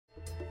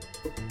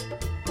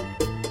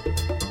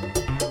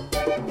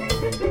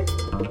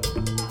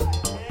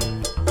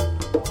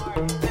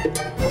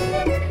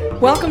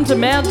Welcome to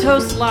Mad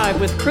Toast Live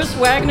with Chris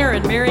Wagner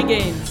and Mary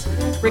Gaines,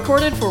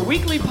 recorded for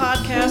weekly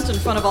podcast in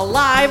front of a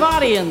live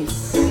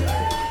audience.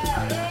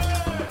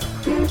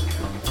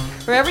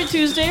 For every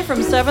Tuesday from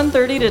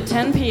 7:30 to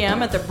 10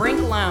 p.m. at the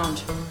Brink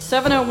Lounge,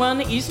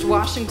 701 East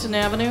Washington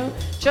Avenue,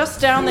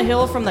 just down the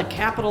hill from the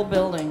Capitol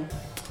Building,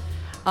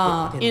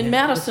 in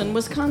Madison,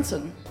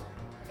 Wisconsin.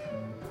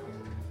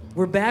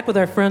 We're back with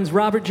our friends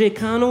Robert J.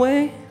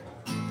 Conaway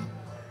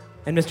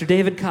and Mr.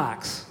 David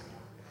Cox.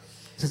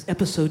 This is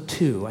episode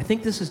 2. I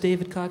think this is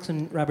David Cox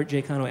and Robert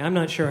J. Conaway. I'm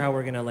not sure how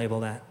we're going to label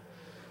that.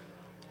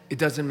 It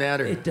doesn't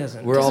matter. It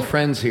doesn't. We're all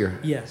friends here.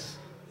 Yes,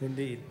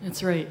 indeed.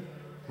 That's right.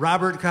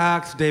 Robert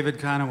Cox, David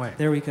Conaway.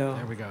 There we go.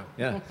 There we go.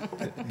 Yeah.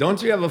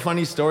 Don't you have a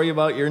funny story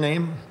about your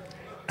name?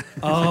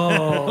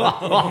 Oh,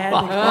 it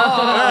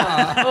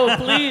had to Oh,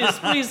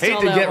 please Hate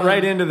tell to that get one.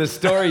 right into the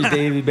stories,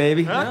 Davey,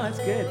 baby. No, that's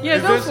good. Yeah,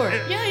 go for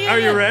it. Yeah. Are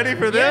you ready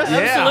for this? Yeah,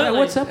 absolutely. Yeah,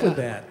 what's up with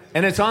that?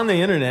 And it's on the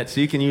internet, so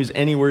you can use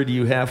any word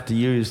you have to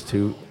use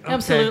to.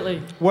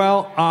 Absolutely.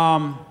 Well,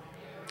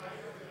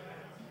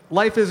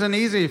 life isn't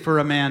easy for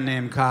a man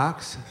named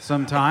Cox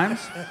sometimes.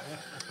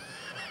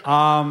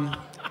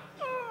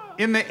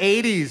 In the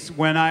 80s,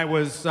 when I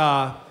was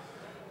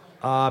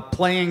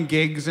playing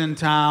gigs in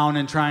town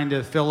and trying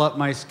to fill up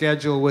my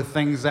schedule with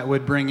things that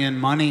would bring in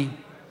money,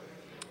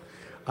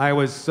 I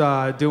was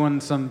doing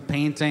some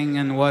painting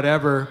and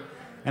whatever,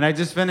 and I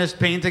just finished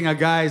painting a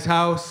guy's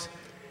house,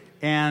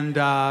 and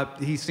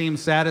he seemed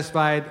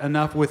satisfied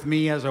enough with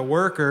me as a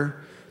worker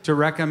to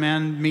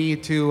recommend me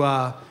to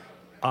a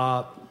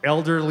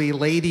elderly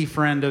lady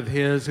friend of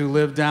his who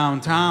lived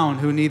downtown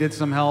who needed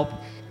some help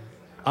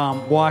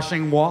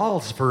washing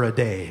walls for a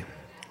day.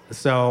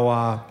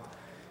 So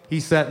he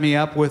set me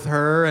up with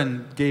her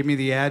and gave me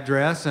the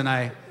address, and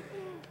I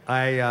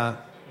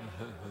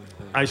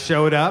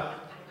showed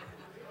up,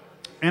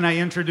 and I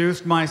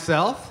introduced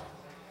myself,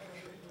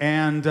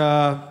 and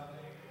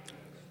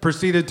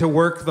proceeded to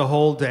work the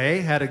whole day,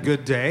 had a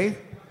good day.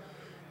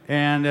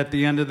 And at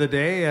the end of the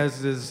day,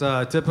 as is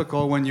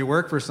typical when you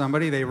work for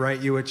somebody, they write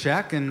you a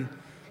check, and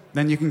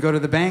then you can go to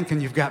the bank and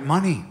you've got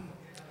money.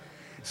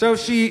 So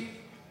she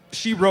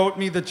wrote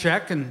me the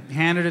check and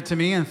handed it to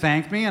me and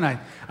thanked me, and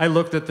I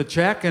looked at the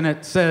check, and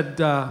it said,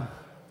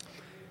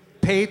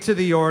 pay to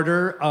the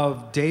order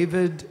of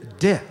David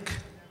Dick.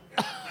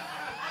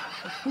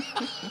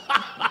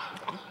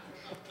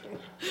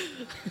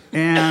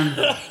 And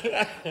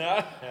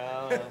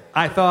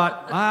I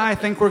thought, I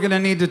think we're going to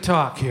need to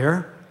talk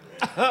here.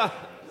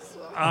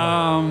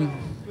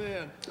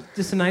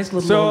 Just a nice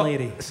little old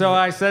lady. So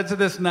I said to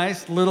this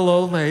nice little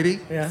old lady,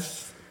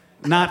 Yes.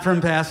 not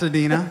from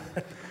Pasadena,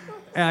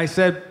 and I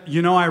said,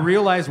 I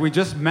realize we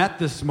just met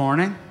this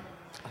morning,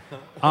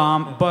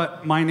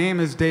 but my name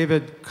is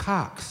David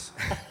Cox.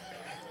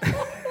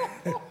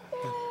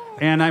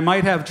 And I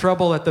might have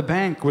trouble at the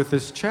bank with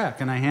this check.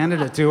 And I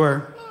handed it to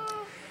her.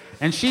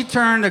 And she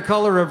turned a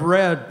color of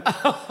red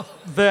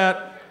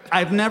that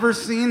I've never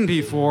seen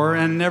before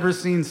and never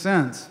seen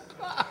since.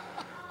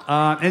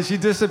 And she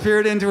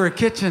disappeared into her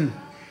kitchen.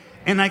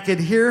 And I could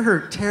hear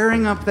her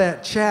tearing up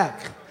that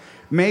check,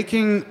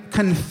 making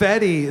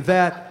confetti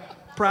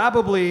that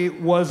probably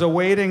was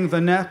awaiting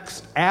the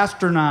next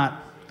astronaut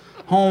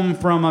home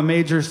from a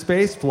major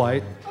space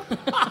flight.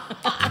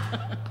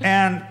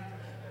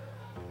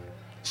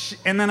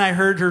 And then I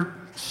heard her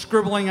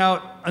scribbling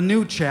out a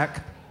new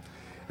check.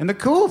 And the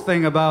cool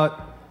thing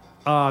about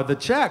the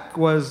check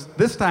was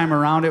this time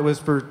around it was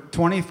for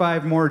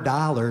 $25 more.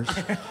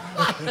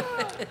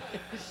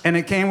 And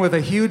it came with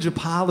a huge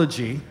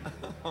apology.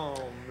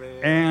 Oh,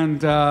 man. And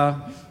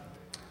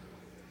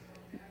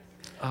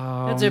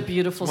That's a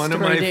beautiful One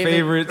story, of my David.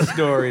 favorite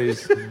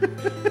stories.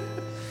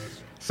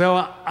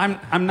 so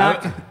I'm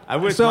not. I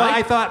wish so Mike-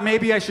 I thought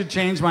maybe I should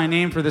change my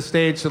name for the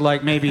stage to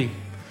like maybe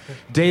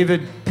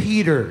David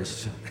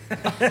Peters. And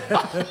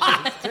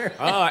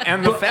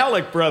the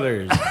Phallic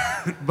Brothers.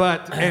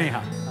 But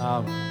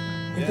anyhow,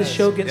 If the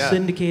show gets yeah.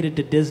 syndicated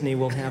to Disney,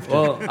 we'll have to.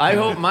 Well, I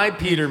hope my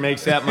Peter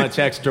makes that much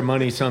extra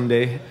money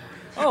someday.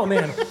 Oh,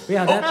 man.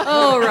 Yeah, that.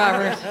 Oh,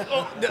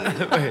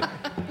 Robert.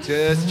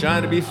 Just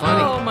trying to be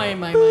funny. Oh, my.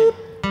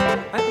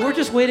 We're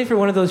just waiting for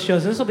one of those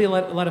shows. This will be a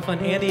lot of fun.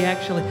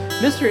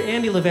 Mr.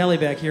 Andy LaValle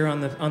back here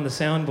on the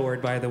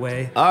soundboard, by the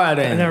way. All right,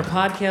 Andy. And our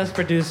podcast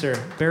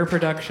producer, Bear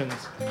Productions.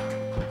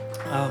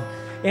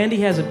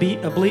 Andy has a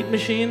bleep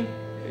machine.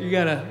 You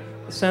got a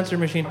sensor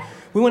machine.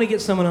 We want to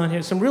get someone on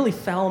here, some really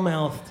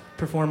foul-mouthed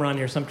performer on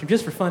here, sometime,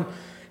 just for fun.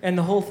 And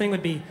the whole thing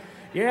would be,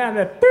 yeah,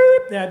 that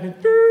boop, that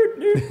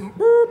boop,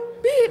 boop,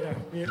 beep.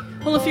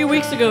 Well, a few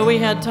weeks ago, we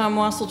had Tom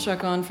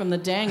Wasselchuk on from the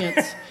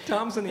Dangits.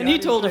 Tom's in the And he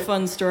audience, told a right?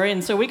 fun story,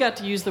 and so we got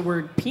to use the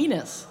word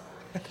penis.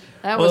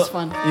 That was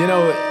fun. You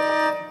know,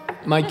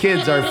 my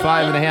kids are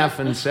 5.5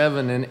 and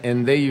 7,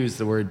 and they use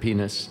the word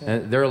penis.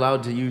 They're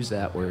allowed to use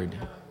that word.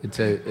 It's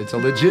a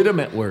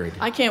legitimate word.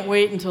 I can't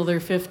wait until they're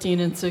 15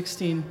 and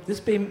 16.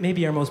 This may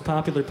be our most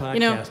popular podcast. You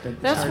know, It's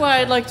that's hard why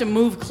to I'd like to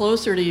move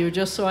closer to you,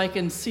 just so I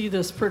can see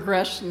this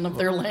progression of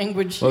their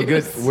language Well,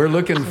 good. use. We're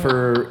looking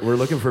for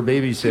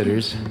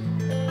babysitters.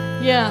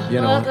 Yeah, you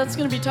well, know. that's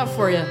going to be tough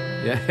for you.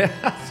 Yeah.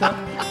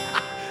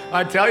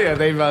 I tell you,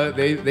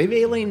 they've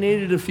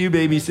alienated a few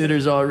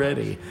babysitters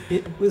already.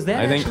 Was that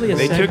I think actually a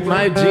they segue? took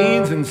my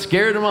jeans and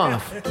scared them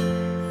off.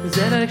 Was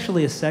that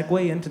actually a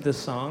segue into this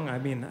song? I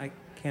mean, I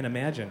can't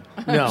imagine.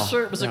 No, I'm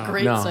sure it was a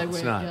great no, segue.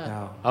 it's not. Yeah.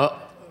 No.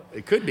 Oh,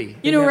 it could be.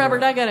 You know, Yeah,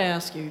 Robert, right. I got to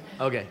ask you,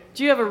 Okay.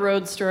 do you have a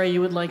road story you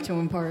would like to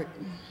impart?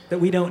 That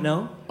we don't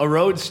know? A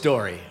road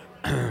story.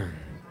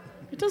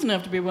 It doesn't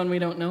have to be one we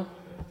don't know.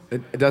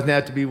 It doesn't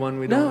have to be one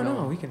we don't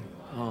know. No, we can.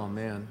 Oh,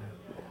 man.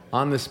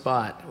 On the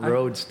spot,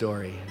 road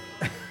story.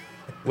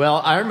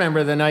 Well, I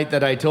remember the night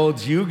that I told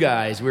you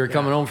guys, we were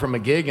coming home from a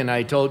gig, and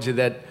I told you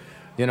that,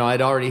 you know,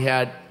 I'd already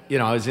had, you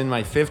know, I was in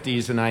my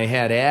 50s, and I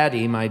had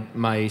Addie, my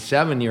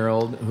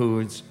 7-year-old,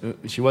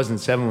 she wasn't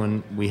 7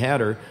 when we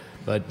had her,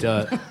 but...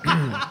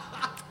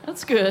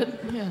 That's good,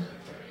 yeah.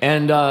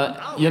 And,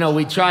 you know,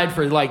 we tried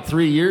for like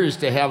 3 years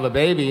to have a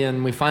baby,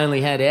 and we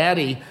finally had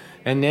Addie.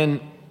 And then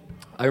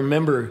I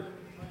remember,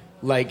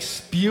 like,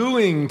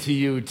 spewing to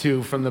you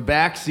two from the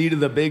back seat of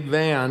the big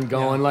van,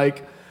 going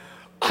like,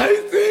 I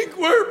think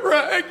we're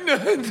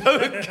pregnant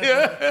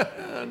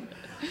again.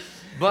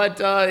 But,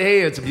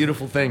 hey, it's a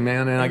beautiful thing,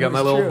 man. And I got my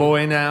It's little true.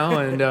 boy now.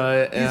 And,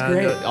 He's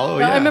great. Oh, Well,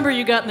 yeah. I remember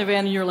you got in the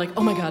van and you were like,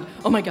 oh my God,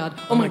 oh my God,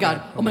 oh my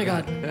God, oh my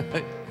God.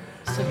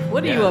 It's like,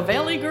 what are you, Yeah. a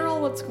valley girl?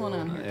 What's going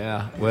on here?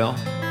 Yeah, well,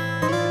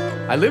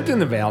 I lived in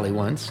the valley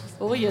once.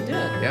 Oh, you did?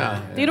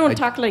 Yeah. They don't I-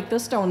 talk like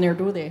this down there,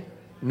 do they?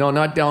 No,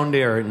 not down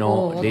there. No,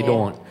 Oh, they okay.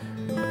 don't.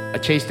 I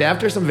chased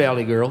after some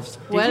valley girls.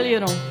 Well, you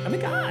know. Oh my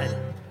God.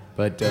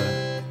 But,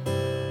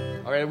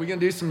 all right, are we going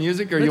to do some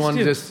music, or you Let's want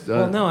to do- just...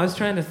 well, no, I was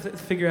trying to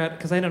figure out,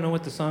 because I don't know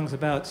what the song's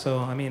about, so,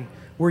 I mean,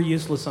 we're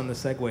useless on the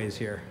segues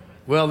here.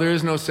 Well, there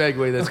is no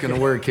segue that's going to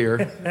work here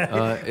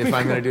if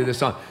I'm going to do this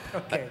song.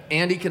 Okay.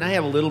 Andy, can I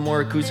have a little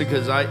more acoustic?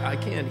 Because I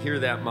can't hear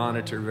that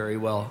monitor very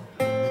well.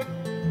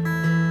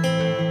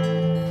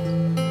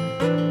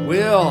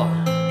 Well,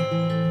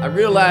 I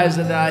realized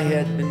that I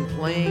had been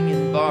playing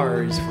in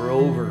bars for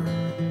over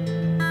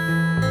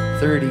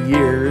 30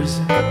 years.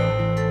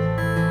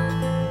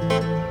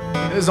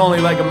 It was only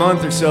like a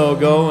month or so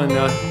ago,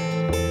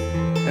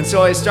 and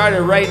so I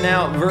started writing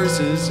out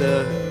verses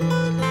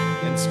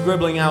and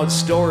scribbling out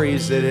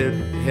stories that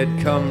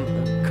had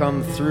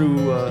come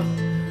through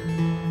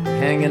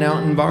hanging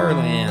out in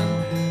Barland.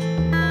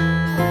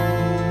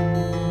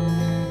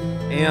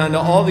 And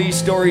all these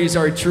stories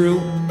are true,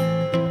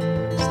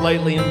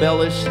 slightly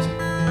embellished.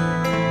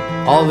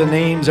 All the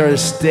names are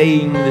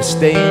staying the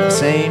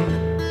same.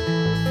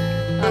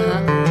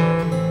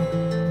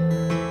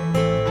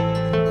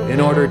 In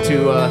order to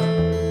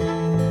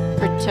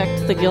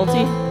Protect the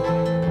guilty.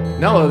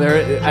 no,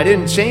 I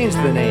didn't change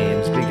the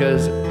names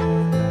because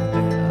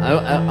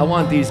I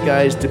want these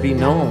guys to be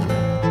known.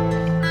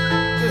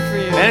 Good for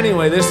you.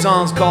 Anyway, this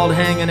song's called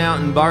Hanging Out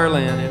in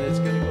Barland, and it's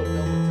gonna go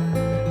double time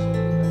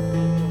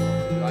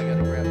eventually. I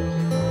gotta grab it.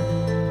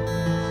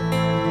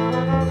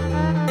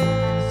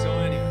 So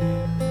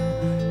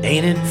anyway.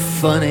 Ain't it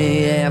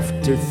funny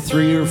after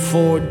 3 or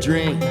 4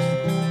 drinks,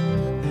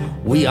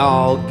 we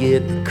all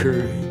get the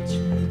courage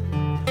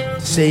to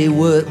say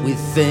what we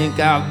think.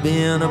 I've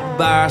been a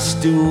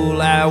barstool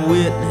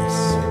eyewitness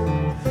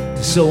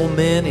to so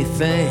many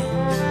things.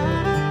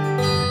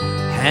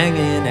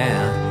 Hanging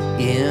out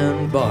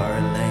in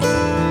Barland.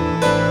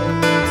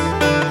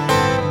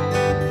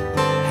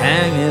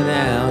 Hanging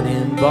out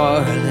in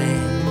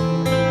Barland.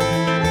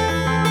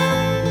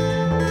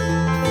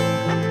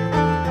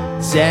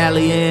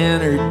 Sally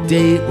and her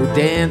date were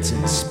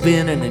dancing,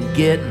 spinning and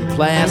getting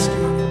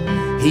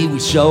plastered. He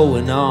was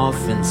showing off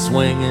and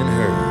swinging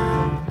her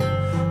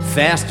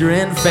faster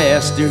and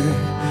faster.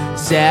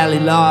 Sally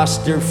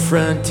lost her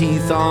front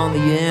teeth on the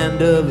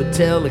end of a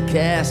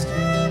Telecaster.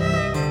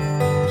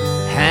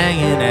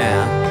 Hanging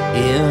out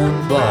in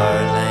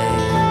Barland.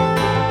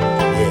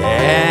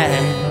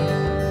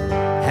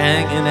 Yeah,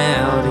 hanging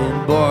out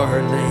in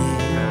Barland.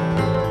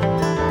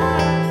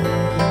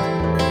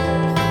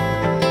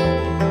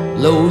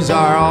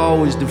 Lozar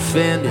always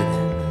defended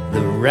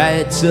the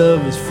rights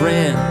of his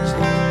friends.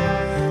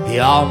 He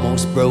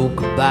almost broke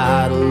a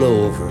bottle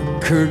over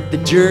Kurt the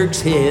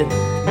Jerk's head.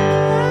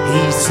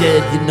 He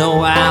said, you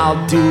know,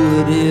 I'll do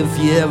it if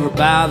you ever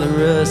bother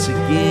us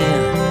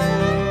again.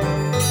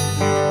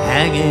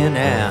 Hanging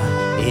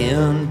out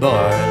in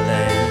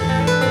Barland.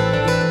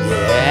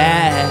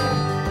 Yeah,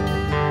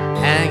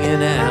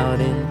 hanging out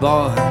in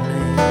Barland.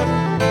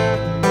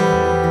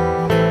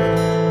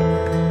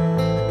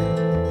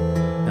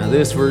 Now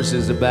this verse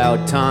is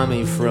about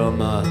Tommy from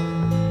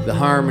the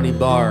Harmony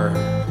Bar.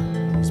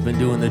 He's been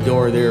doing the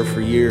door there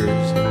for years.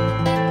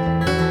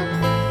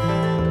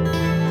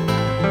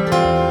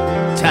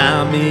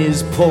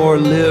 Tommy's poor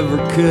liver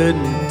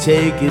couldn't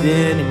take it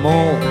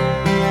anymore.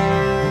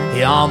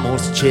 He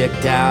almost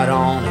checked out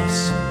on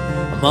his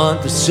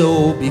month or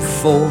so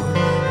before.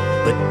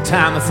 But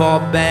time to fall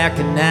back,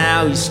 and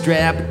now he's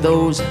strapped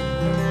those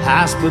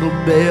hospital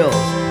bills.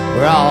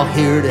 We're all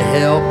here to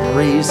help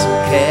raise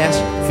some cash.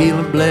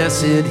 Feeling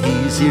blessed,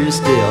 he's here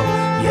still.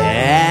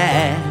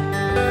 Yeah,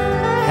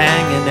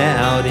 hanging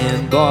out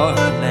in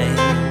Barland.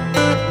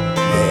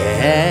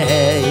 Yeah,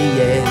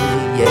 yeah,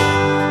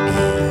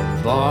 yeah,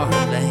 in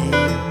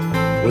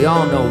Barland. We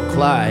all know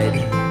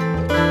Clyde.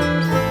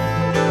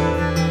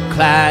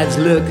 Clyde's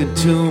looking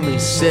to me,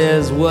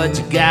 says, what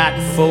you got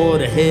for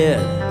the head?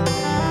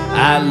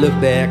 I look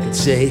back and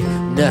say,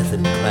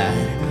 nothing,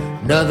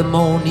 Clyde. Nothing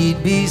more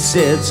need be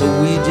said. So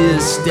we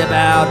just step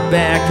out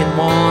back and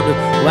wander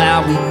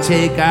while we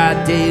take our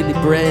daily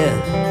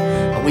bread.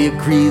 And we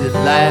agree that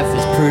life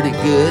is pretty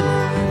good,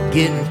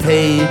 getting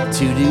paid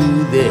to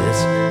do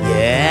this.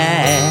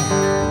 Yeah,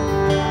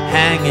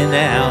 hanging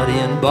out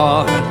in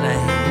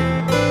Barland.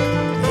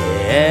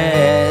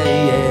 Yeah,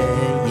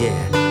 yeah,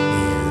 yeah,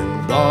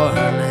 in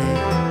Barland.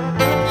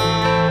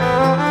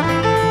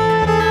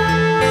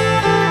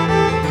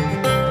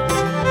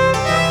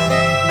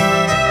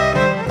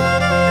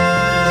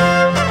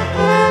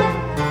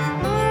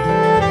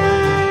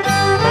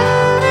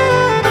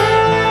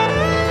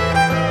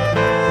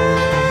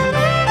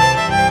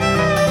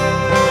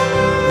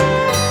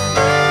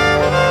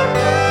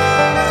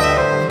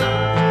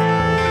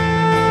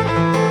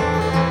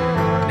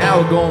 Now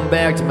we're going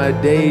back to my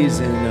days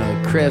in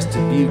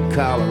Crested Butte,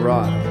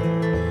 Colorado.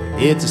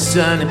 It's a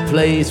sunny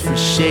place for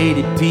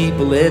shady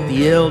people at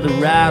the El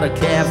Dorado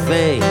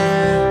Cafe.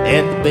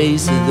 At the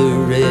base of the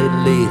Red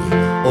Lady,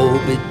 oh,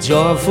 be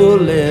joyful,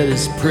 let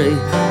us pray.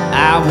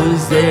 I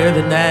was there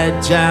the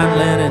night John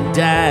Lennon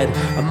died,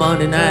 a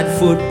Monday night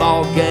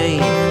football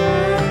game.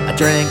 I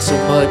drank so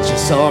much I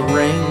saw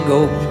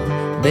Ringo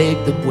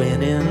make the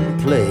winning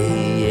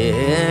play.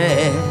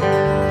 Yeah,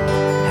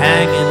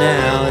 hanging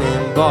out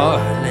in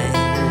Barland.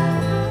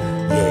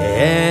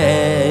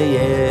 Yeah,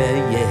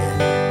 yeah, yeah,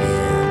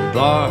 in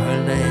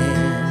Barland.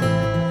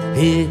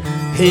 Hey,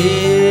 hey,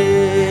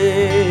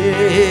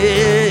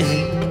 hey,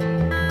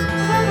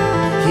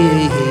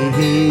 hey, hey,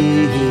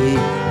 hey, hey.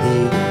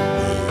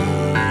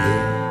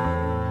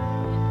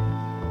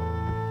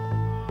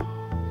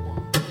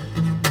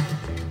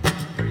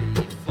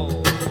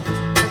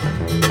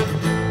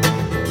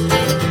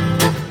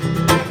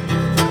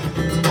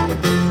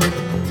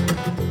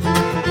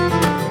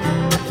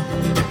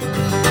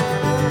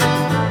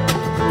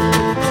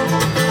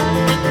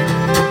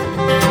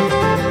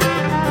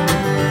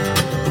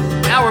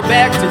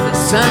 Back to the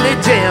Sunday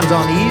jams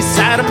on the east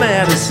side of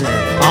Madison.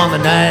 On the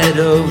night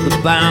of the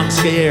bomb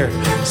scare,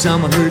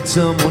 someone heard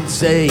someone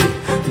say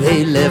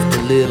they left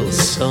a little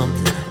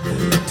something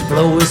to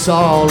blow us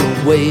all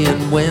away.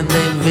 And when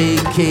they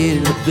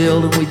vacated the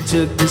building, we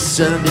took the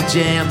Sunday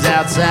jams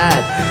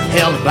outside,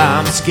 held a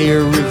bomb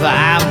scare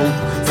revival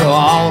for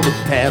all the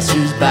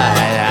passers-by.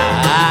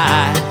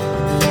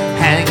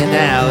 Hanging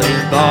out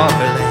in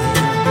Barland.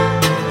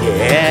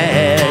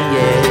 Yeah,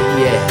 yeah,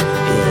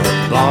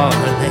 yeah, in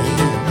Barland.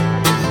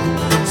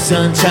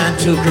 Sunshine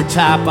took her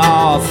top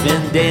off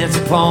and danced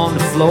upon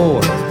the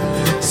floor.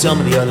 Some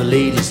of the other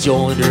ladies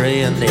joined her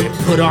in. They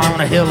put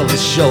on a hell of a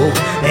show.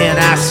 And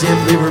I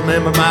simply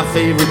remember my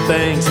favorite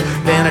things.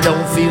 Then I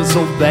don't feel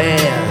so bad.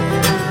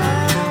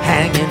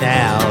 Hanging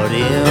out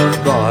in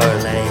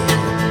Barland.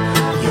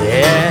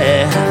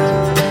 Yeah,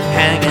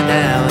 hanging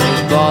out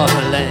in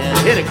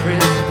Barland. Hit it,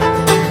 Chris.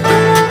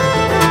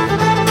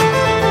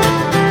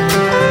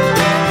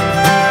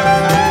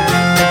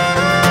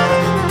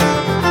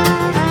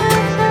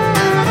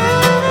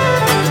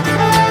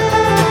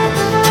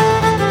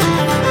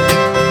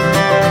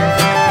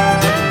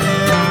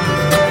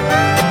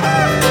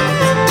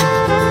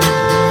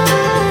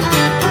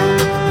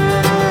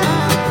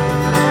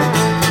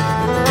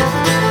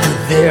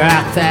 There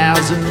are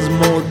thousands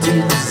more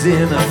dudes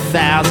in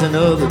 1,000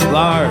 other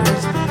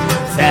bars.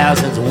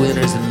 Thousands of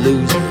winners and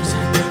losers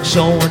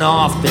showing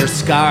off their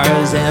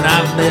scars. And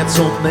I've met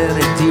so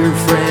many dear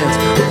friends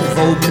who've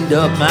opened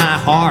up my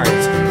heart.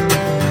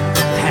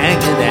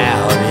 Hanging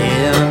out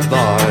in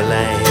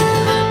Barland.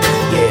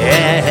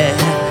 Yeah,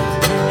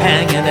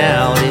 hanging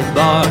out in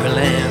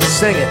Barland.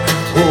 Sing it.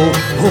 Oh,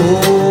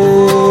 oh,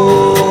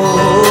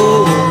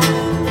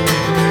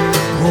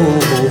 oh,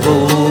 oh,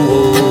 oh.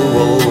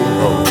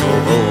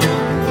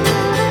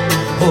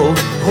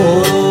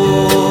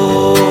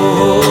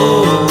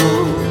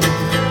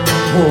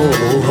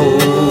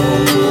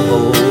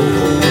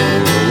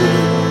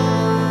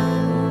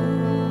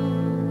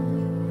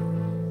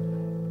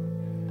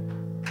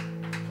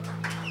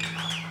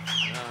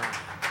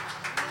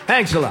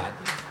 Thanks a lot.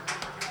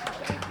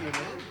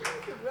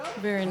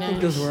 Very I nice.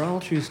 think those were all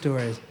true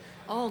stories.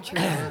 All true.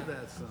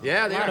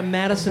 Yeah, A lot of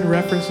Madison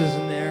references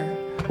in there.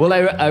 Well,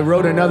 I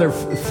wrote another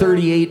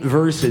 38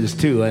 verses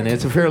too, and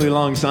it's a fairly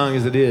long song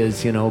as it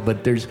is,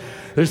 but there's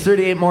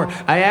 38 more.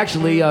 I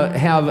actually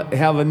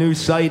have a new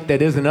site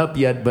that isn't up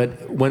yet,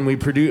 but when we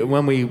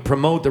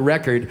promote the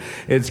record,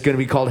 it's going to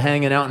be called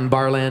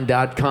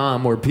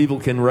hangingoutinbarland.com, where people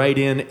can write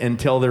in and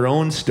tell their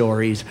own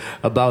stories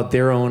about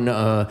their own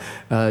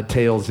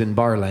tales in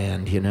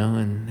Barland,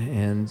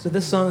 and So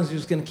this song is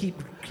just going to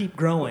keep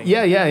growing.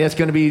 yeah, it's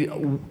going to be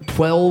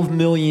 12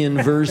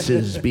 million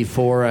verses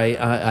before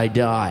I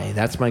die.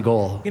 That's my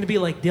goal. You're going to be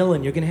like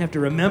Dylan. You're going to have to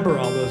remember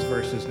all those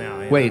verses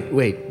now.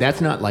 Wait,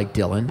 that's not like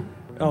Dylan.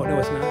 Oh, no,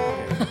 it's not.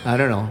 Okay. I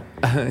don't know.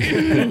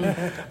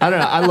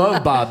 I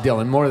love Bob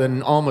Dylan more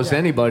than almost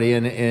anybody,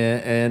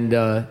 and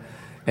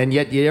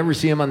yet you ever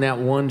see him on that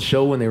one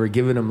show when they were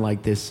giving him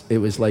like this? It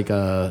was like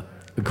a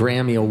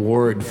Grammy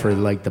award for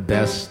like the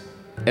best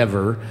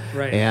ever,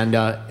 Right.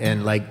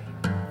 And like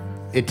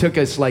it took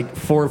us like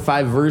 4 or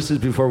 5 verses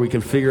before we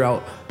could figure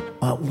out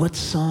what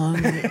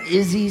song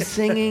is he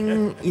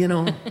singing.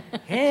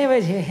 Hey,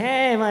 what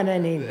I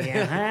need.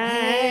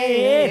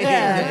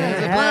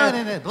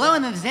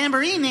 Blowing in the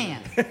tambourine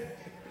man.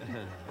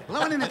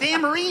 Blowing in the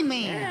tambourine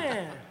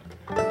man.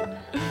 I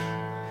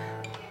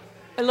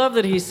love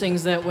that he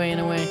sings that way in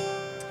a way.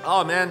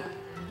 Oh man,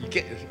 you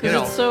can't.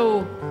 Because it's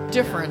so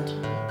different.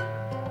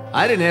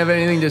 I didn't have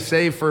anything to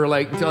say for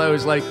until I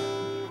was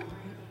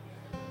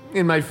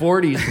in my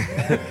 40s,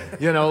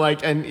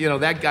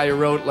 that guy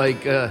wrote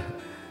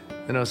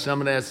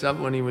some of that stuff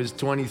when he was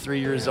 23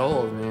 years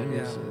old, man.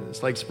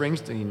 It's like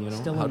Springsteen,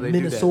 Still How in do they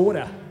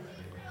Minnesota. do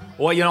that?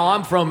 Well,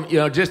 I'm from,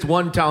 just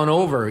one town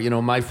over.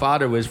 My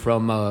father was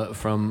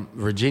from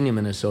Virginia,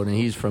 Minnesota, and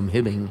he's from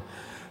Hibbing.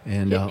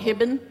 And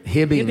Hibbing?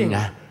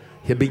 Hibbing.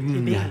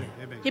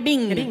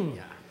 Hibbing.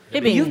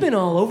 But you've been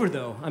all over,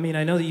 though. I mean,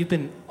 I know that you've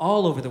been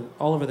all over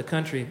the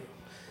country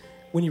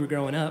when you were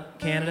growing up.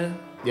 Canada.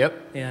 Yep.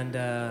 And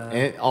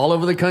all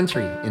over the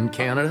country. In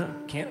Canada.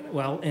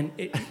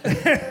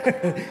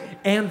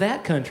 And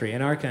that country,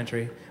 in our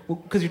country,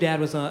 because your dad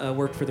was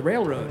worked for the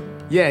railroad.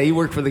 Yeah, he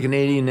worked for the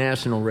Canadian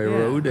National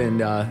Railroad,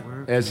 and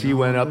as he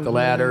went up the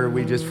ladder,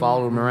 we just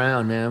followed him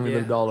around, man. We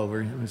lived all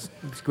over. It was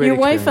a great Your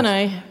wife experience. and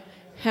I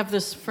have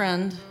this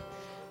friend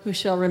who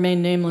shall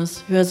remain nameless,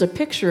 who has a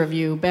picture of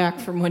you back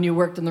from when you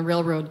worked in the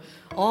railroad.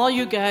 All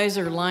you guys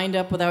are lined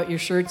up without your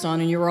shirts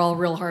on, and you were all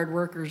real hard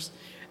workers.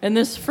 And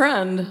this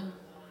friend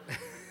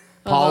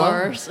Paula? of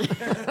ours,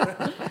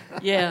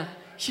 yeah,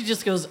 she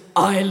just goes,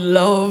 I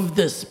love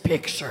this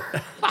picture.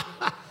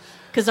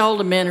 Because all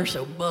the men are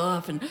so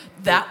buff, and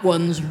that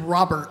one's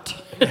Robert.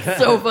 It's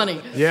so funny.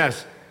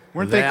 Yes.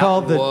 Weren't they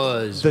called the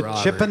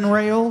Robert. chipping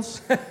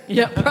rails?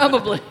 Yeah,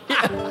 probably.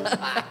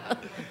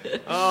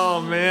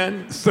 Oh,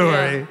 man.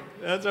 Sorry.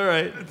 That's all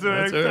right. That's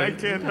all right. I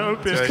can't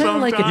help it. It's kind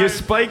of like You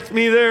spiked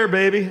me there,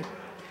 baby.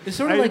 it's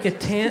sort of like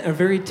a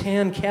very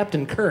tan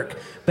Captain Kirk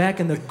back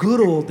in the good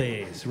old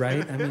days,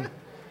 right? I mean,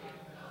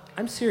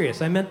 I'm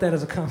serious. I meant that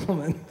as a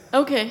compliment.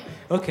 Okay.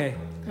 Okay.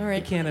 All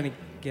right. You can't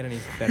get any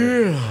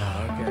better.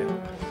 Okay.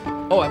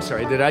 Oh, I'm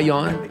sorry. Did I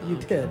yawn? You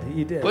did.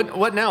 You did.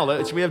 What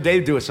now? Should we have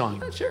Dave do a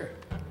song? Sure.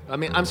 I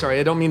mean, I'm sorry.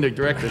 I don't mean to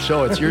direct the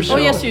show. It's your show. Oh,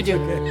 yes, you do.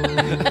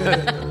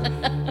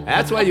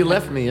 That's why you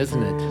left me,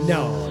 isn't it?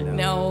 No.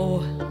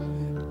 No.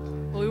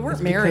 Well, we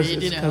weren't married,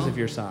 It's you know. because of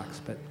your socks,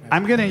 but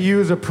I'm going to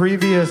use a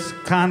previous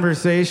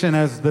conversation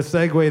as the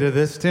segue to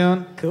this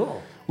tune.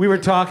 cool. We were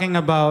talking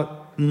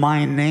about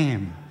my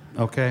name,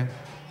 okay?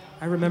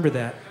 I remember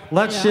that.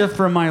 Let's Yeah. shift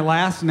from my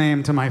last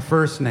name to my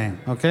first name,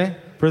 okay?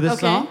 For this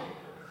Okay. song.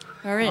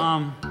 All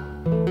right.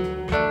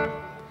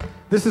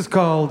 This is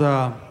called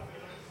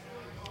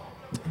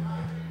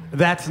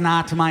That's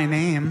Not My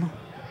Name.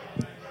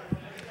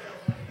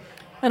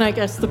 And I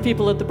guess the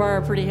people at the bar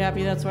are pretty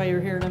happy. That's why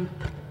you're hearing them.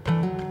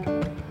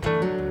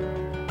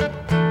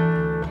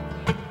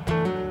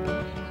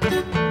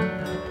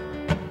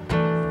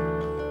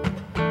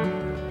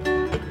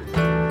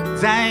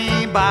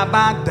 Zay ba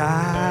ba da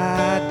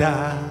da,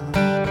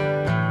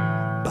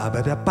 ba ba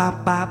da ba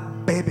ba,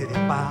 baby da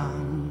ba.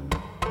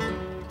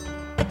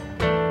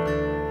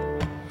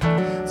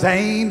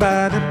 Zay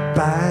ba da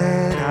ba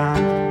da,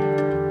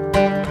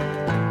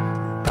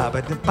 ba ba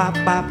da ba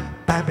ba,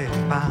 baby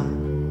da ba.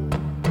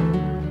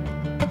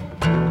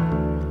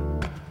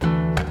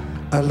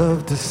 I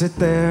love to sit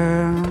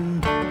there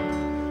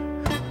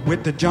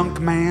with the junk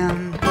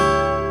man,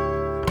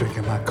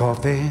 drinking my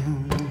coffee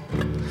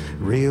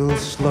real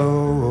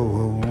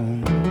slow.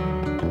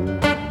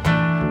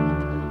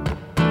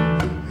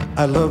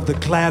 I love the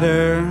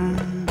clatter,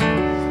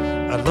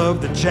 I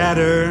love the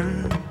chatter.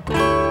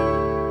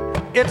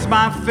 It's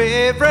my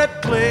favorite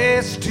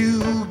place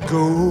to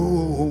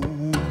go.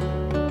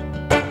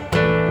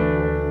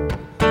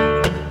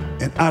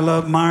 And I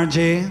love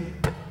Margie,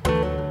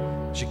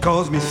 she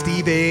calls me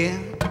Stevie,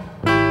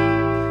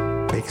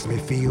 makes me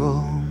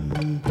feel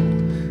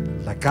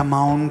like I'm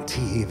on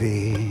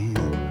TV.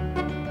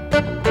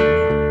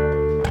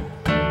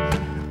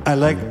 I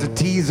like to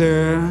tease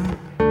her,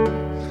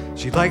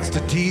 she likes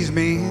to tease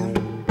me.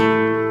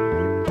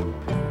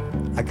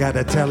 I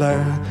gotta tell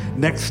her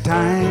next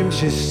time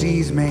she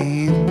sees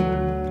me.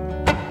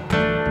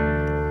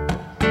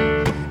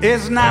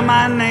 It's not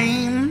my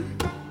name.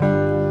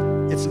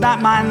 It's not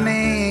my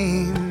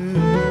name.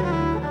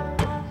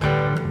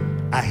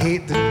 I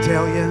hate to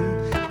tell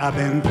you, I've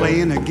been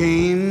playing a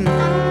game.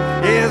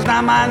 It's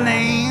not my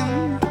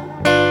name.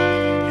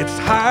 It's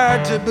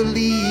hard to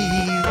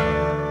believe.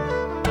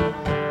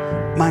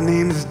 My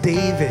name is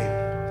Davy.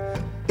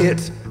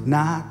 It's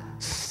not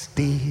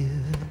Steve.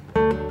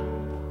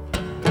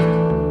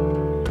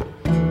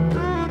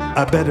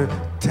 I better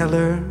tell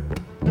her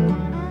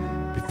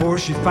before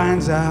she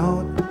finds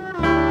out.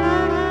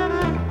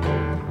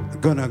 I'm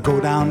gonna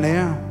go down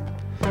there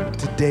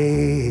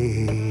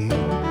today.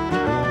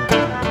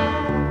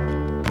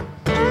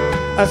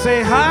 I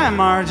say, hi,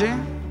 Margie.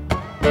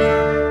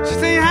 She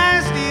say,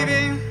 hi,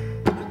 Stevie.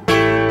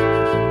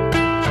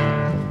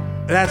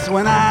 That's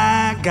when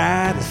I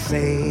gotta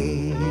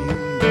say,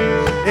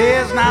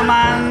 it's not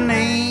my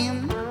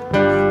name.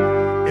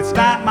 It's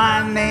not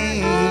my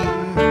name.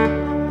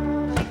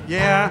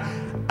 Yeah,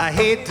 I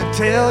hate to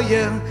tell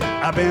you,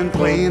 I've been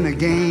playing a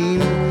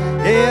game.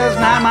 It's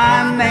not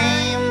my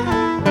name.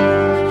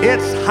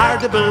 It's hard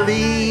to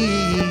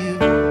believe.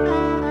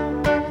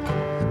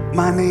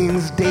 My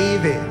name's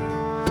Davy.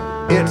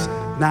 It's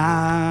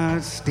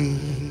not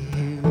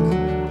Steve.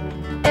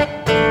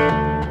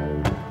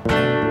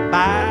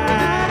 Bye.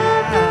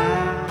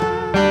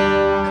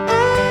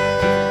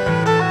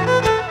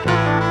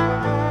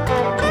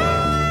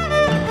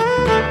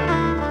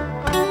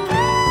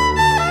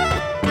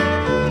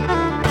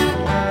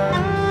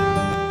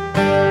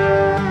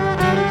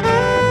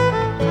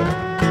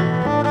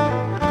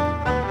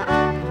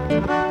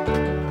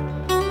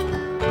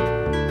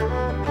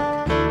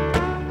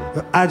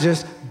 I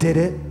just did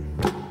it.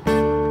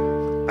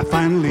 I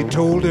finally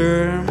told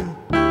her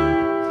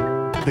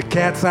the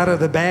cat's out of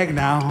the bag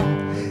now.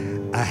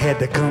 I had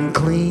to come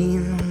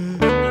clean.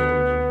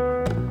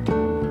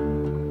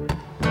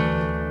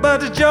 But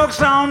the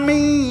joke's on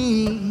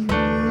me,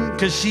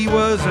 'cause she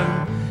was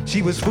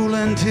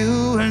fooling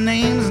too. Her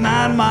name's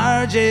not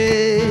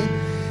Margie,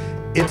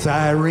 it's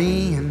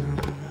Irene.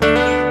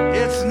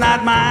 It's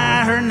not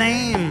her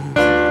name.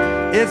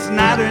 It's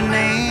not her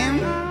name.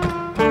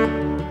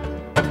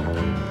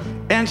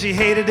 And she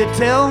hated to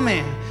tell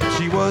me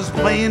she was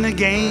playing a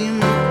game.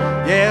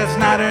 Yeah, it's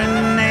not her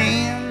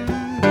name.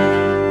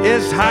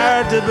 It's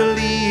hard to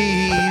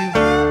believe.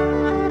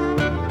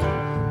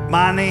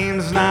 My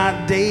name's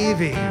not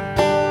Davy.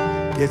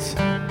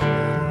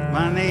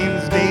 My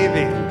name's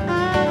Davy.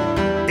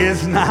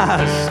 It's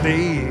not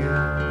Steve.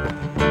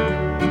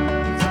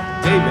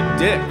 David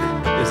Dick,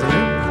 isn't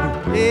it?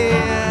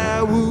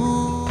 Yeah,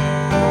 woo.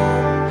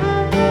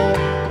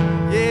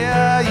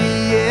 Yeah,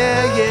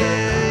 yeah,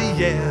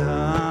 yeah, yeah.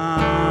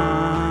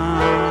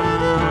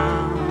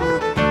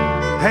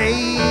 Hey,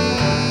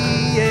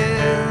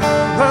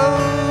 yeah, oh,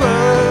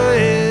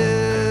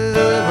 yeah.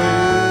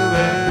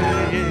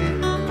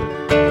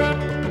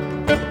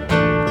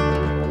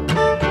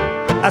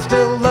 I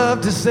still love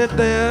to sit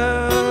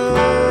there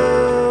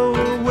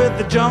with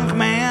the junk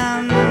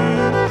man,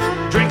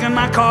 drinking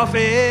my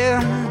coffee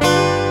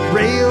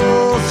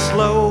real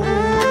slow.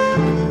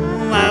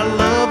 I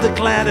love the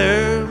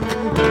clatter,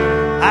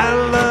 I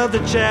love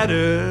the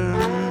chatter.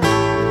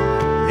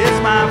 It's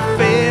my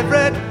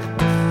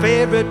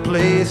favorite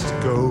place to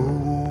go.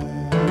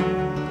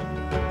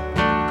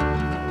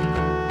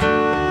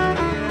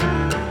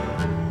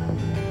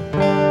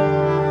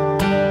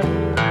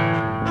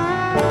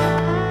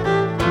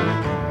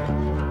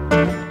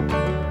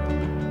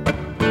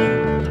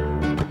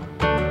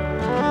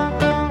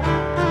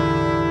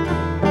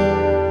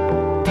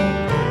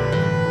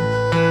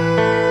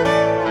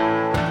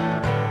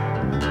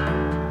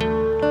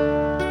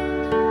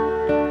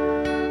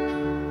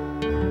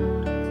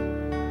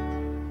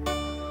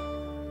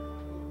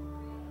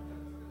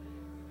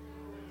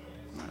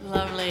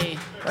 Lovely.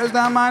 That's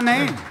not my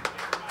name.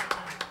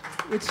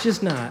 It's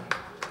just not.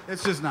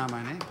 It's just not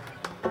my name.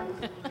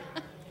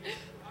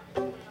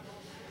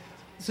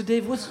 So,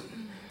 Dave,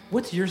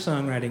 what's your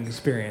songwriting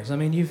experience? I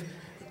mean, you've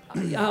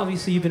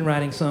been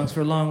writing songs for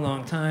a long,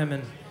 long time,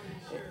 and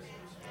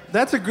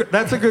That's a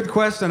good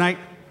question. I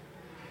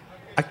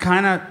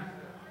kind of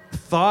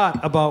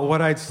thought about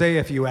what I'd say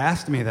if you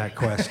asked me that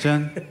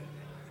question.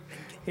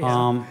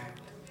 yeah.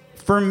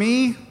 For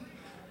me,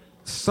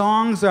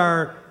 songs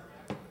are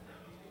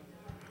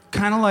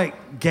kind of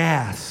like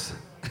gas.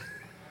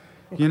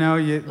 You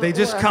know, they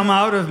just come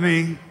out of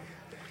me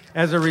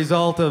as a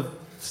result of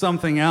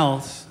something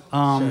else.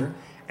 Sure.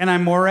 And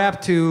I'm more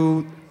apt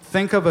to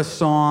think of a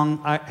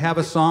song, I have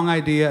a song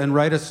idea and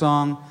write a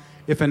song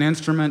if an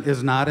instrument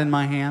is not in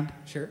my hand.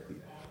 Sure.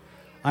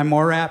 I'm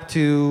more apt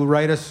to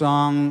write a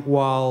song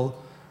while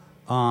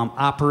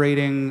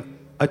operating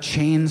a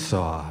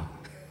chainsaw.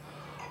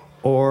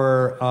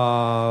 Or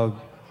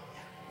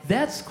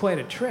That's quite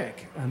a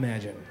trick, I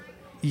imagine.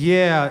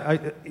 yeah,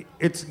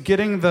 it's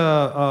getting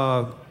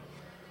the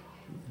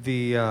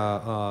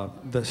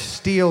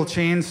steel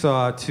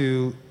chainsaw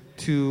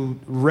to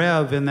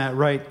rev in that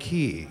right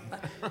key.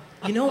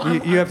 You know,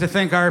 You have to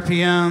think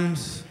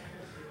RPMs.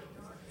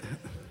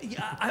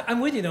 I'm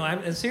with you.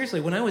 No,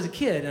 seriously. When I was a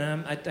kid,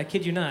 and I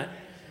kid you not,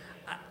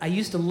 I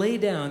used to lay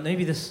down.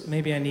 Maybe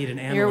I need an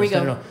analyst. Here we go.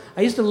 I don't know.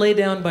 I used to lay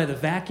down by the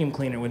vacuum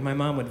cleaner when my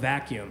mom would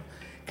vacuum,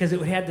 because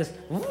it had this,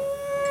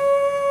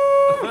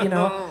 you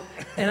know.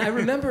 And I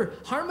remember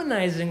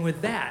harmonizing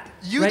with that.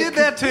 You right? did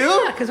that too?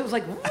 Yeah, because it was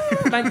like,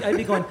 and I'd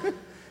be going.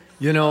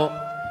 You know,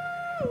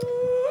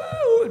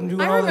 and do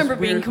I all this remember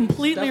being weird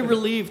completely stuff.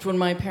 relieved when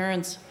my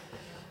parents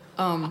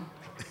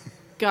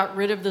got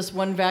rid of this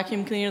one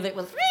vacuum cleaner that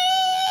was,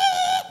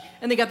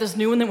 and they got this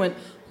new one that went,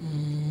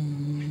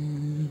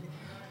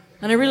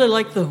 and I really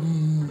like the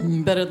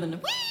better than the.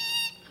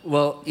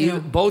 well,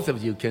 both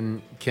of you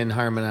can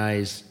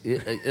harmonize.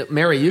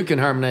 Mary, you can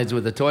harmonize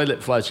with the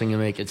toilet flushing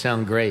and make it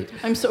sound great.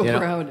 I'm so you know?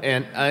 proud.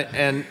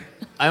 And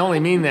I only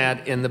mean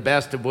that in the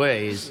best of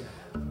ways.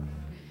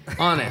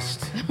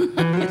 Honest.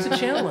 It's a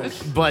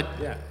challenge. But,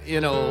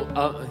 you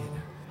know,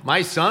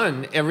 my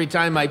son, every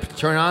time I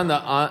turn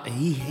on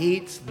he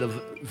hates the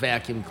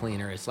vacuum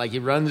cleaner. It's like he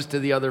runs to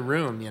the other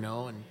room, you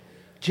know. And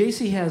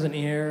JC has an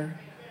ear.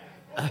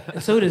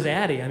 And so does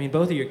Addie. I mean,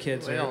 both of your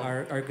kids Well-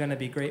 are going to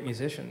be great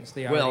musicians.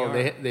 They well,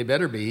 already are. they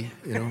better be,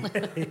 you know.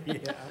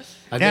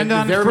 And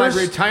on they're first-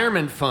 my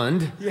retirement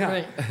fund. Yeah.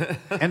 Right.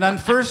 And on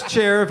first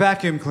chair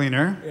vacuum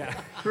cleaner, Yeah.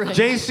 Right.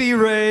 J.C.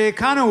 Ray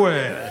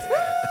Conaway.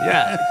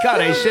 Yeah.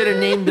 God, I should have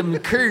named him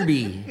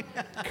Kirby.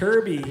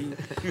 Kirby.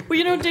 Well,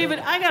 you know, David,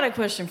 I got a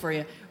question for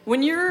you.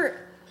 When you're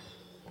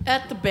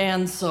at the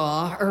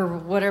bandsaw or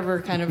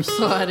whatever kind of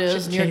saw it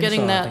is, and you're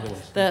getting Chainsaw, I think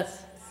it that was.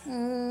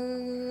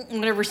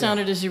 whatever sound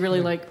it is you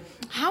really like,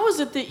 how is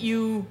it that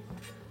you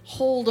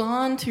hold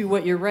on to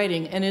what you're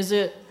writing? And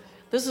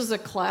this is a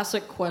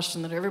classic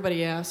question that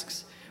everybody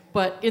asks,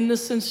 but in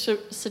this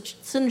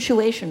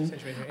situation,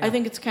 I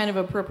think it's kind of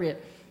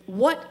appropriate.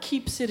 What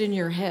keeps it in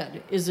your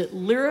head? Is it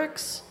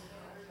lyrics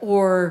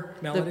or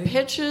Melody? the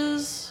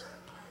pitches?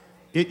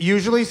 It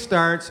usually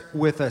starts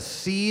with a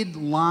seed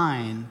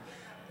line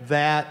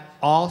that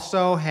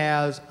also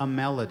has a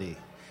melody.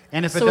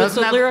 And if So it it's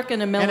doesn't a have, lyric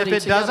and a melody and if it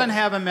together. doesn't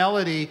have a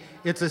melody,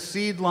 it's a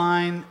seed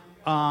line.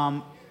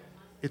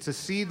 It's a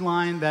seed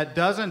line that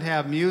doesn't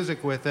have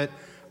music with it,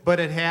 but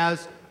it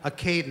has a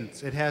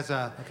cadence. It has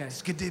a Okay.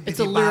 It's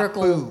a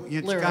lyrical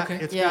It's lyric. got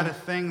Okay. it's Yeah. got a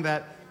thing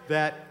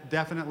that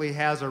definitely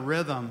has a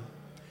rhythm.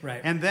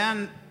 Right. And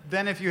then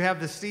if you have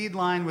the seed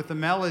line with the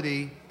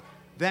melody,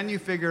 then you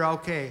figure,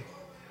 okay,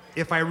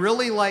 if I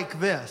really like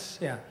this,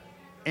 Yeah.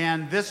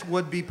 and this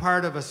would be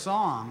part of a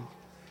song,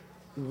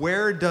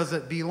 where does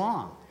it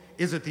belong?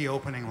 Is it the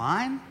opening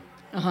line?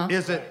 Uh-huh.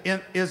 Is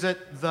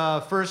it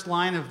the first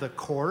line of the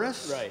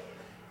chorus? Right.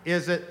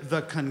 Is it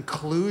the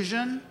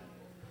conclusion?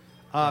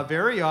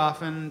 Very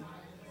often,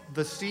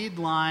 the seed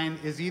line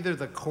is either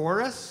the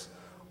chorus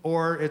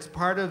or it's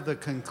part of the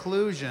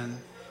conclusion,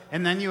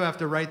 and then you have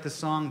to write the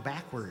song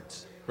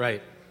backwards.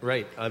 Right.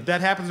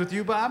 That happens with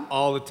you, Bob?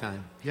 All the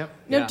time. Yep.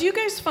 Now, Yeah. do you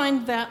guys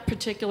find that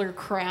particular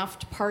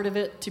craft part of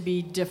it to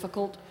be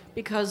difficult?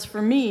 Because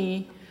for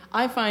me,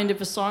 I find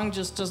if a song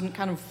just doesn't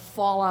kind of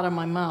fall out of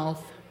my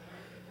mouth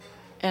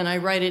and I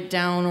write it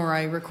down or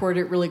I record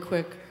it really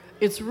quick,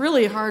 it's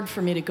really hard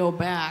for me to go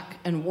back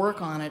and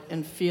work on it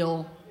and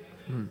feel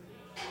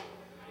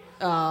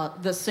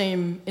the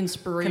same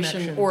inspiration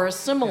Connection. or a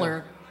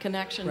similar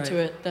connection to Right.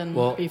 it than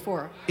Well-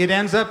 before. It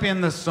ends up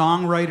in the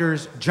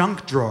songwriter's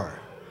junk drawer.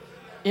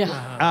 Yeah.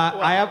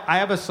 I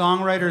have a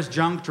songwriter's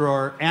junk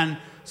drawer, and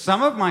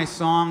some of my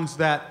songs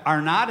that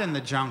are not in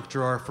the junk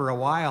drawer for a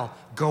while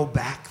go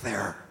back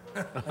there.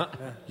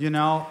 You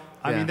know,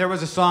 I Yeah. mean, there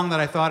was a song that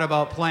I thought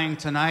about playing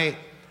tonight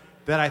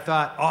that I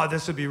thought, oh,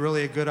 this would be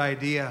really a good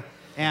idea.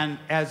 And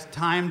as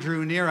time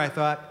drew near, I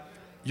thought,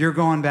 you're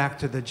going back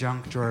to the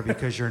junk drawer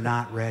because you're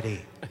not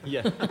ready.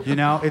 Yeah. You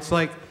know, it's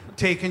like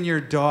taking your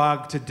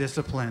dog to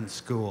discipline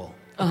school.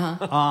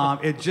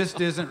 It just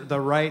isn't the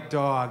right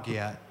dog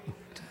yet.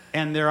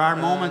 And there are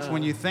moments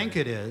when you think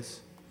it is,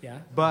 Yeah.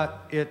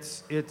 but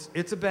it's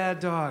a bad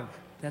dog.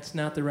 That's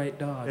not the right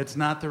dog. It's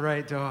not the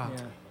right dog.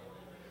 Yeah.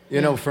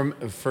 You know,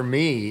 for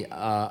me,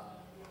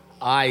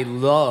 I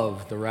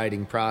love the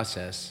writing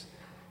process,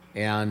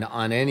 and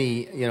on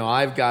any, you know,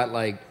 I've got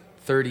like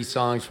 30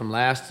 songs from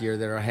last year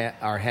that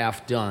are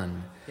half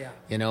done. Yeah.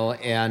 You know,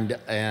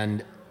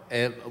 and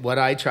what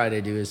I try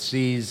to do is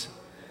seize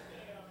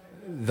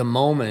the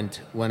moment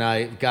when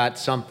I got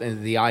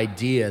something, the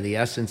idea, the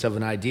essence of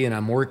an idea, and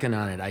I'm working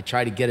on it. I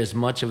try to get as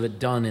much of it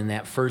done in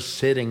that first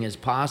sitting as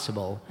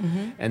possible,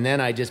 and then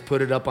I just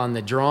put it up on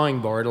the drawing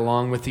board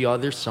along with the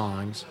other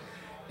songs.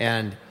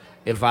 And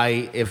if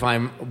I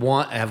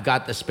have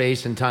got the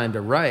space and time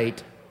to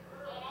write,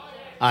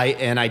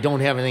 I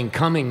don't have anything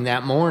coming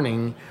that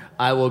morning,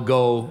 I will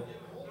go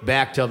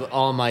back to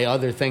all my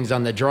other things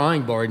on the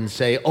drawing board and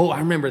say, oh, I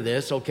remember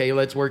this. Okay,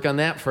 let's work on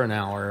that for an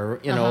hour,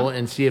 you know,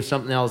 and see if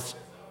something else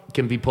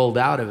can be pulled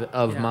out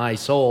of my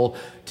soul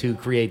to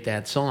create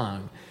that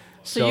song.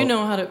 So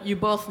you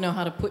both know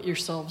how to put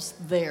yourselves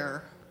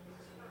there.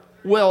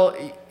 Well,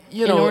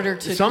 you In know, order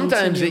to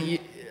sometimes continue.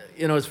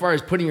 as far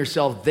as putting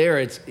yourself there,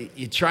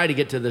 you try to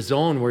get to the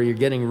zone where you're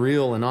getting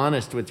real and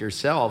honest with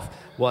yourself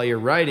while you're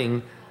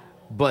writing,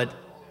 but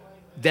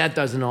that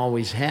doesn't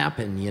always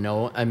happen,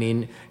 I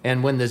mean,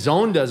 and when the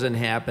zone doesn't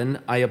happen,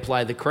 I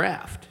apply the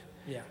craft.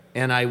 Yeah.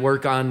 And I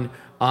work on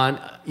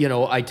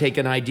I take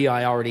an idea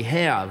I already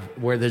have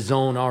where the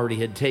zone already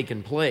had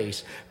taken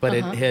place, but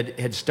it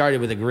had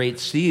started with a great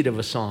seed of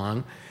a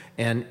song,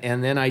 and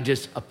then I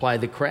just apply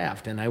the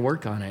craft and I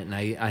work on it and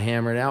I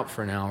hammer it out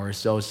for an hour or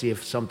so, see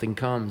if something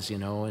comes,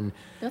 and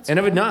That's if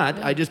cool. not,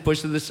 Yeah. I just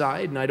push to the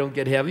side and I don't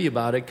get heavy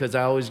about it because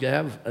I always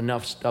have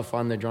enough stuff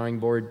on the drawing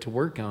board to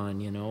work on,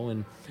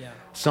 and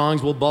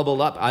songs will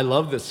bubble up. I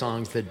love the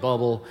songs that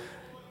bubble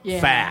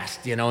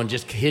fast, and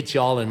just hit you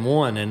all in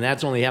one. And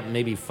that's only happened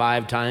maybe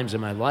 5 times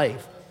in my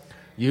life.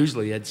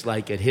 Usually it's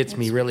like it hits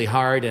me really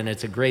hard and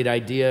it's a great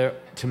idea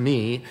to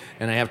me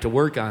and I have to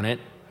work on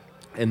it.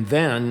 And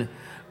then,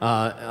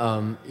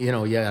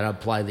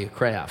 apply the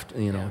craft,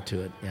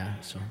 to it. Yeah,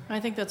 so.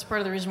 I think that's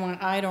part of the reason why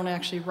I don't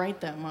actually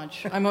write that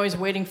much. I'm always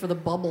waiting for the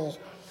bubble.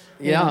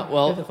 Yeah,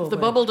 well, If the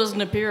bubble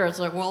doesn't appear, it's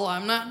like, well,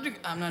 I'm not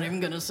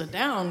even going to sit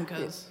down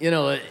because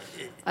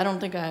I don't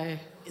think I.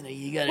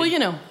 You got.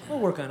 Well, We'll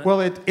work on it. Well,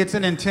 it's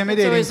an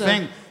intimidating always a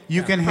thing.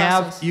 You can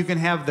process.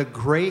 have the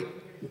great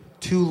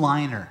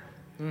 2-liner,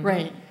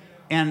 Right.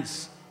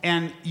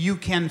 and you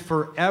can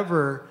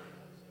forever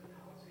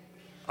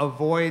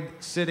avoid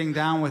sitting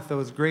down with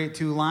those great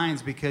 2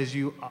 lines because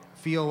you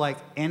feel like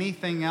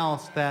anything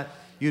else that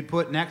you'd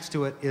put next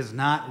to it is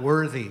not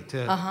worthy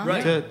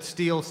to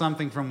steal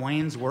something from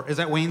Wayne's World. Is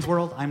that Wayne's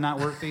World? I'm not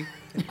worthy.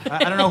 I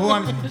don't know who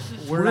I'm.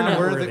 We're not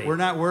worthy. We're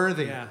not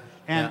worthy. Yeah.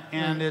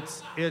 And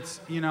it's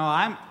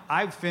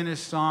I've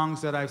finished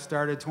songs that I've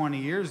started 20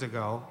 years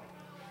ago,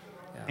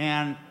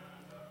 and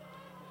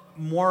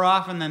more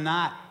often than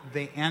not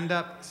they end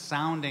up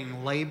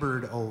sounding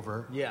labored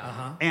over.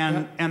 Yeah.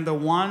 And the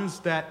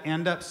ones that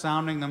end up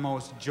sounding the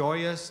most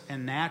joyous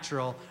and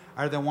natural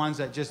are the ones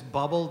that just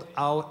bubbled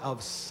out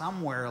of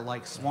somewhere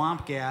like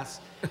swamp gas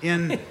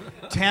in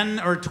 10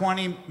 or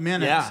 20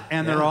 minutes,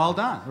 and they're all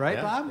done,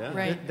 right, Bob? Yeah.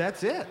 Right.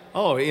 That's it.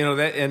 Oh,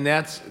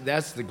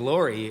 that's the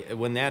glory.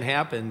 When that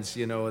happens,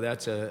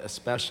 that's a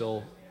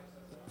special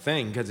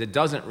thing because it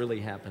doesn't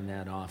really happen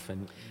that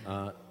often.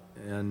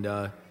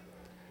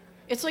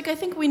 It's like I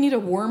think we need a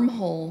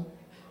wormhole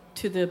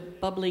to the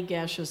bubbly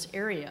gaseous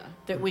area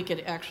that we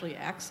could actually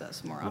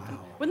access more often.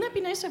 Wouldn't that be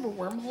nice to have a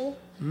wormhole?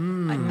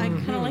 I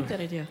kind of like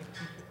that idea.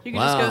 You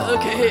can just go,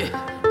 okay,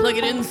 plug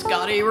it in,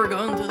 Scotty. We're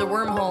going through the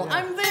wormhole.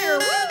 I'm there.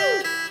 Woo!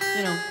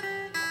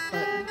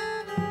 But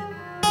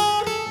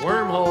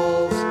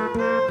Wormholes.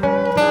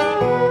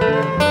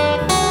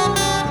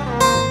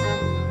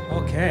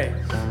 Okay.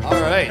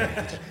 All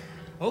right.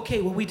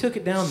 Okay, well, we took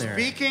it down there.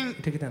 We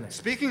took it down there.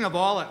 Speaking of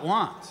all at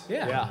once,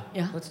 Yeah.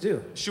 Let's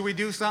do. should we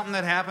do something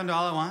that happened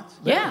all at once?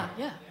 yeah.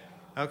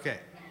 Okay.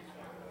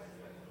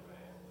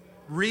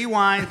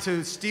 Rewind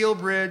to Steel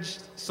Bridge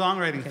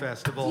Songwriting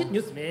Festival. It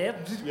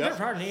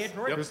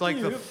was like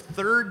the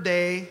 3rd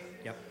day.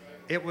 Yep.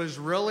 It was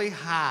really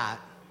hot.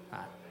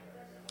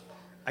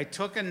 I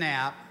took a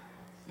nap.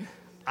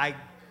 I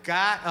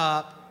got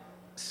up,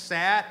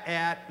 sat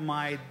at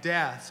my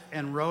desk,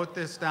 and wrote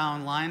this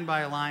down line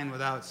by line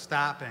without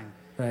stopping.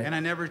 Right. And I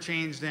never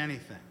changed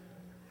anything.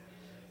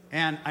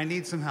 And I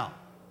need some help.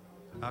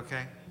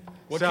 Okay?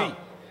 What so, key?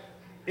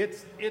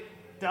 It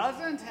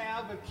doesn't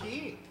have a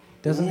key.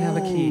 Doesn't have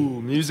a key.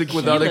 Ooh, music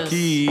without a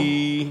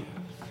key.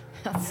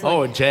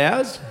 Oh,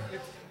 jazz?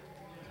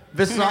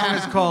 This song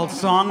is called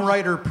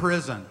Songwriter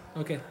Prison.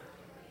 Okay.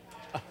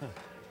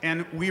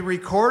 And we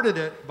recorded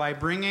it by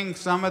bringing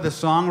some of the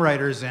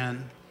songwriters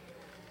in.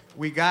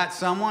 We got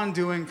someone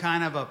doing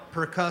kind of a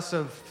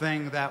percussive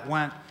thing that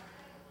went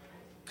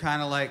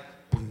kind of like...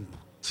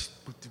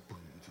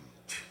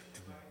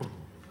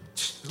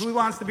 Who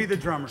wants to be the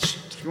drummer?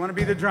 You want to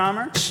be the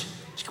drummer?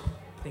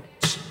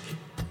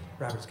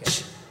 Robert's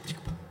got.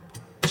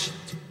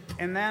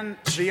 And then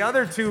the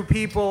other 2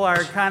 people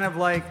are kind of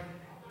like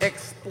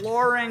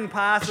exploring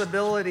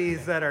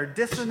possibilities that are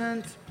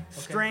dissonant,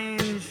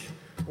 strange,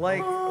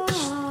 like...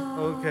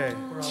 Okay.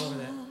 We're all over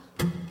that.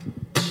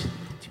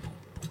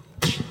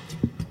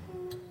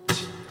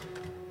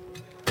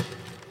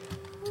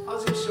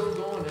 How's this show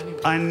going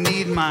anyway? I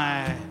need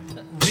my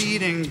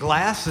reading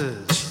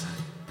glasses.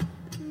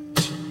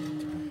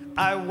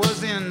 I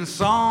was in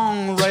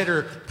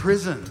songwriter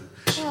prison.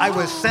 I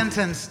was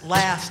sentenced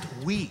last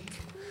week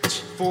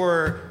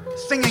for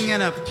singing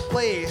in a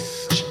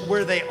place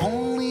where they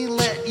only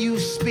let you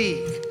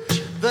speak.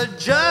 The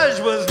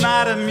judge was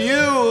not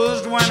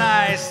amused when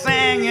I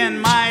sang in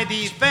my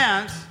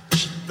defense.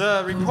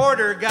 The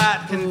reporter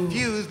got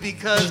confused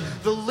because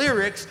the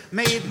lyrics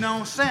made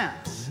no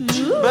sense.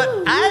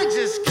 But I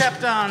just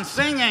kept on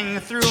singing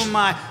through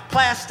my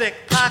plastic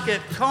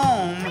pocket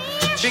comb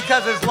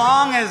because as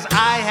long as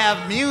I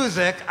have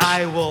music,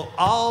 I will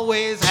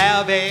always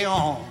have a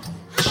home.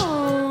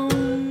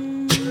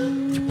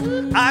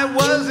 I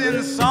was in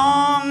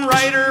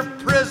songwriter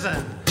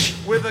prison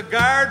with a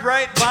guard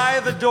right by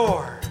the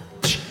door.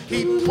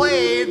 He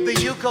played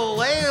the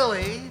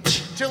ukulele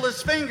till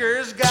his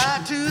fingers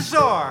got too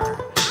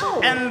sore.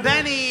 And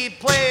then he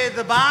played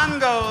the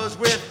bongos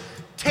with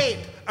tape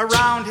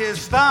around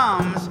his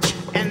thumbs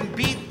and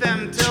beat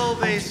them till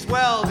they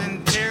swelled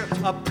into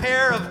a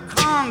pair of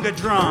conga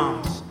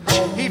drums.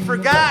 He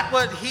forgot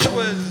what he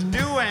was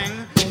doing,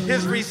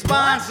 his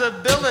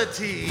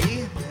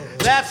responsibility.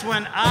 That's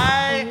when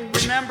I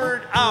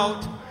remembered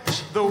out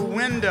the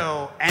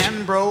window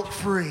and broke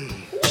free.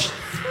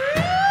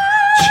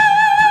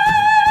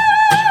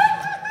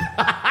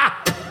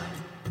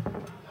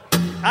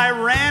 I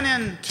ran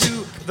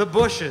into the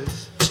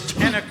bushes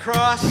and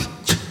across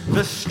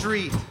the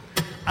street.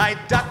 I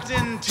ducked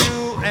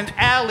into an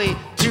alley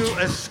to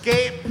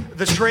escape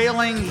the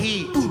trailing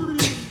heat.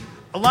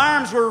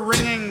 Alarms were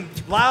ringing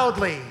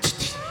loudly.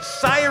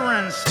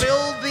 Sirens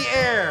filled the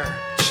air.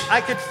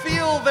 I could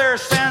feel their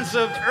sense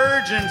of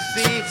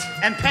urgency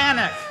and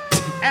panic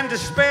and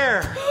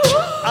despair.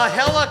 A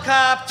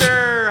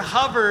helicopter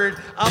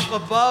hovered up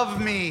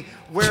above me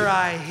where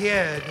I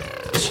hid.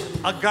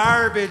 A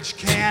garbage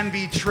can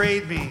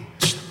betrayed me.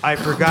 I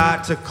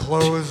forgot to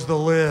close the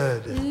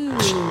lid.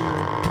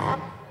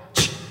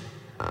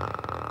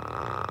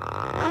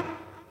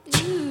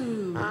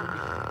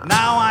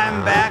 Now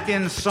I'm back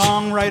in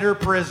songwriter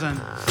prison,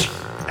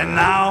 and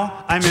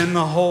now I'm in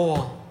the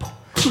hole.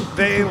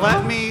 They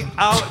let me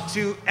out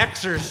to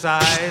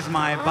exercise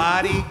my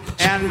body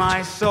and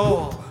my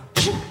soul.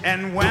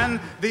 And when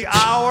the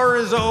hour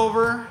is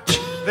over,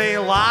 they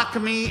lock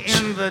me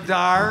in the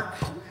dark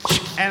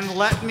and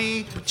let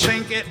me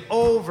think it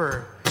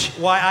over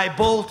why I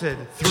bolted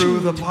through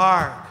the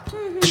park.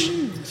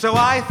 So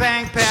I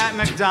thank Pat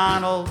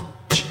McDonald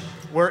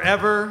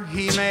wherever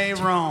he may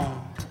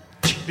roam,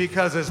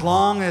 because as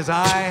long as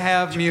I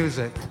have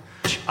music,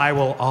 I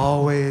will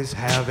always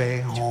have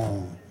a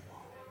home.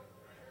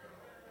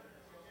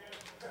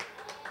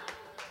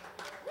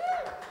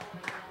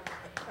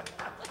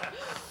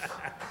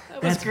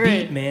 That's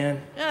great, beat,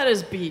 man. That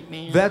is beat,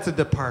 man. That's a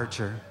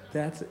departure.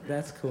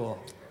 That's cool.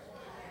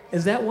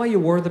 Is that why you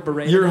wore the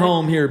beret? You're tonight?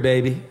 home here,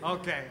 baby.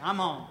 Okay, I'm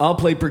home. I'll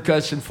play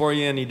percussion for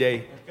you any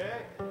day.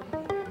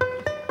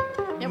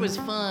 It was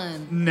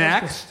fun.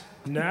 Next.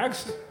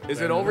 Next.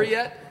 Is it over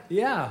yet?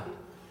 Yeah.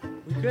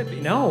 We could be.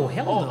 No,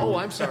 hell no. Oh,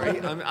 I'm sorry.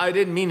 I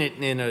didn't mean it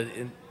in a.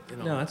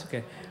 No, that's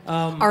okay.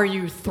 Are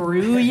you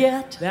through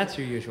yet? That's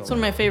your usual. It's one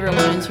of my favorite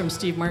lines from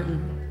Steve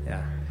Martin.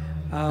 Yeah.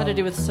 Had to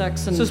do with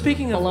sex and So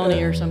speaking of,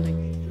 baloney or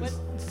something.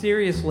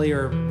 Seriously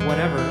or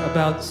whatever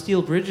about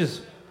Steel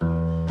Bridges,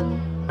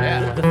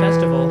 Yeah. the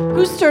festival.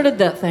 Who started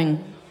that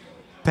thing?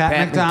 Pat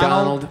Pat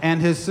McDonald McDonald. and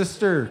his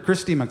sister,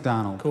 Christy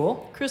McDonald.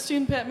 Cool. Christy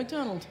and Pat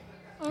McDonald.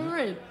 All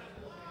right.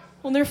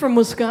 Well, they're from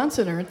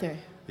Wisconsin, aren't they?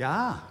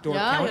 Yeah. Door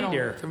Yeah, County, you know.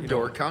 dear. From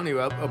Door County,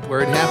 up where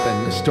it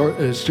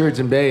happened.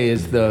 Sturgeon Bay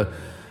is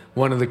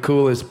one of the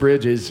coolest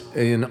bridges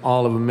in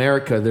all of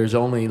America. There's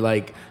only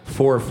like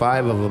 4 or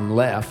 5 of them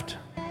left.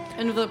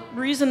 And the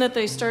reason that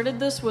they started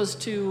this was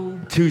to...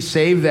 To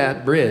save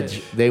that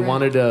bridge, they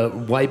wanted to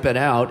wipe it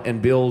out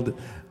and build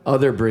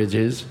other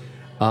bridges.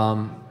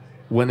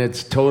 When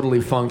it's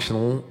totally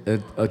functional,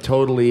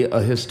 totally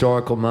a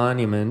historical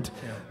monument,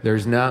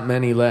 there's not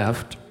many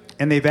left.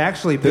 And they've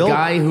actually The built...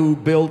 guy who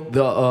built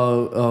the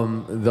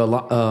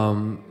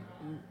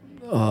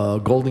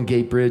Golden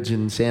Gate Bridge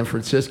in San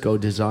Francisco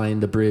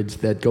designed the bridge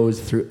that goes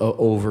through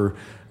over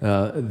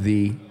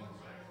the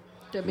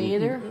To be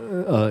there?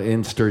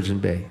 in Sturgeon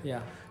Bay.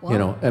 Yeah. You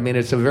know, I mean,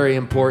 it's a very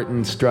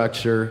important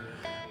structure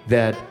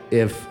that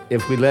if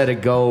we let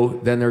it go,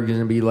 then there are going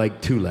to be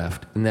like 2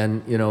 left, and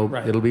then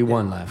Right. it'll be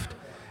 1 left.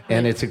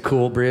 And it's a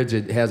cool bridge.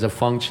 It has a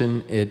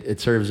function. It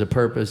serves a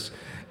purpose,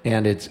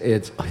 and it's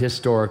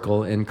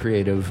historical and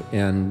creative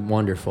and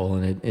wonderful,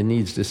 and it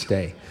needs to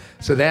stay.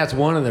 So that's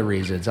one of the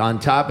reasons. On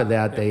top of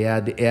that, they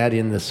add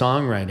in the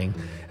songwriting,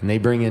 and they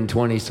bring in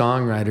 20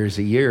 songwriters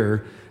a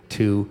year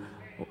to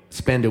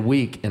spend a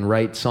week and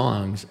write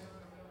songs.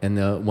 And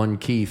the one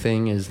key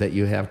thing is that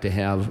you have to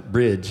have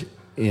bridge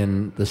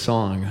in the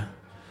song.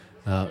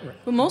 Well,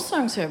 most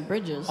songs have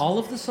bridges. All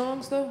of the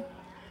songs, though?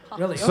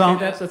 Really? Some,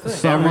 Okay, that's the thing.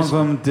 some of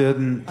them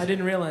didn't. I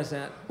didn't realize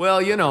that.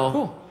 Well,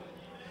 Cool.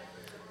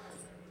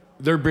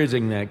 they're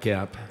bridging that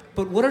gap.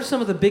 But what are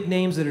some of the big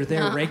names that are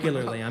there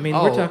regularly? I mean,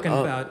 we're talking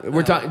about...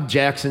 We're talking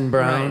Jackson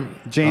Brown,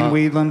 Jane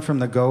Weedland from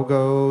the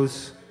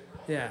Go-Go's.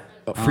 Yeah.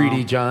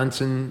 Freddie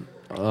Johnson.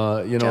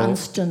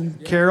 Johnston.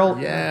 Carol,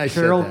 Yeah, I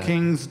said Carol that.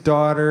 King's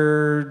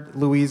daughter,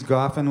 Louise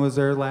Goffin, was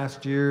there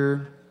last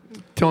year.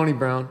 Tony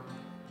Brown,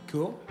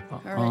 Cool.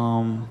 All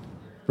right.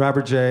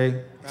 Robert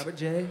J. Robert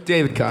J.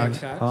 David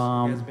Cox. You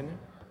guys been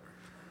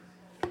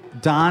there?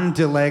 Don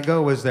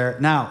DeLego was there.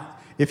 Now,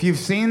 if you've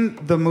seen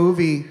the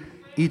movie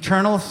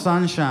Eternal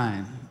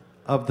Sunshine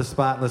of the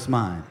Spotless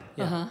Mind,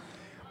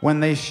 when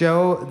they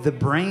show the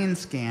brain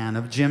scan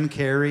of Jim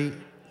Carrey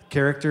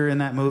character in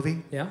that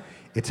movie, Yeah.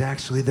 it's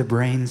actually the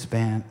brain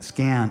scan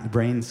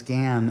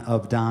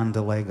of Don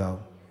DeLego.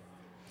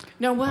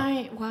 Now,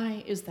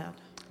 why is that?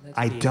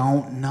 I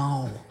don't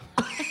know.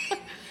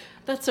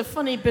 That's a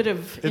funny bit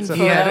of It's a,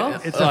 info.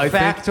 it's a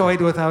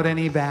factoid without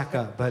any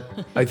backup,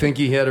 but I think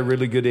he had a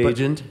really good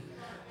agent.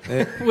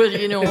 Well,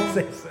 you know,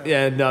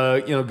 And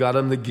got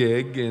him the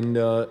gig, and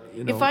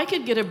if I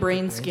could get a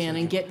brain scan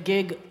and get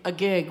a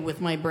gig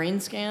with my brain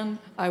scan,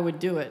 I would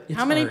do it.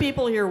 How many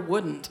people here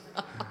wouldn't?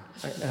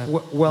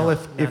 well,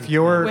 if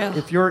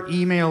your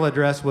email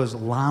address was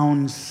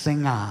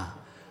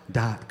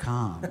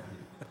loungesinger.com,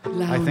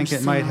 I think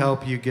it might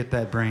help you get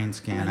that brain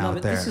scan I love out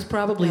it. there. This is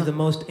probably the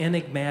most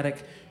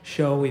enigmatic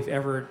show we've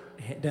ever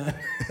done,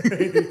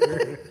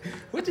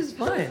 which is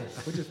fine.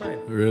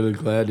 really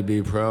glad to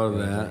be proud of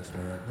that.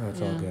 No,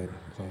 it's all good.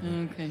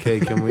 Okay. Okay,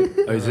 can we?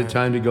 Is it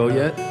time to go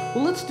yet?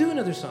 Well, let's do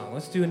another song.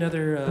 Let's do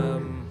another.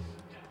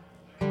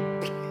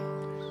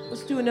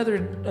 Let's do another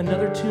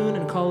tune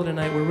and call it a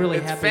night. We're really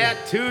It's happy. Fat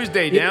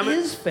Tuesday, damn it! It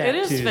is Fat It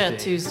is Tuesday. Fat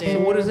Tuesday. So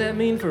what does that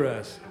mean for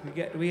us?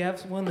 We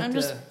have one that. I'm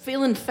just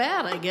feeling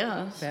fat, I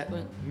guess. Fat.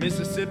 But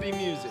Mississippi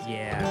music.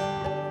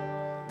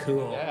 Yeah.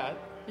 Cool. Yeah.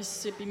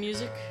 Mississippi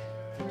music.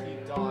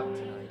 Dog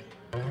tonight.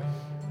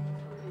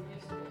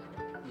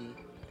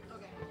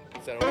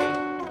 Is that okay?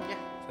 Yeah.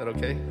 Is that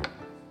okay?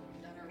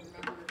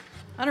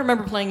 I don't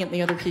remember playing it in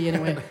the other key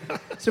anyway.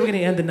 So we're going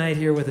to end the night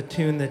here with a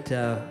tune that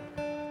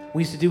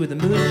we used to do with the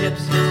Moon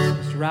Gypsies,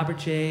 Mr. Robert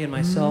J. and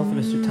myself and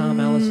Mr. Tom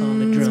Ellis on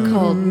the drums. It's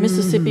called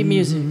Mississippi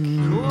Music.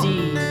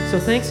 D. So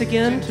thanks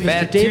again to Mr.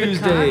 Fat David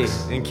Tuesday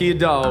Cox. and Key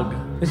Dog.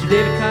 Mr.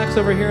 David Cox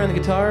over here on the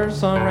guitar,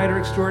 songwriter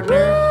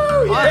extraordinaire.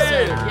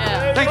 Awesome.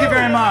 Yeah. Thank you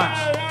very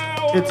much.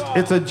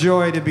 It's a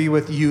joy to be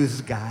with you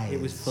guys.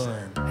 It was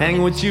fun.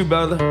 Hanging with you,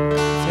 brother.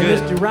 And Good.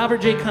 Mr.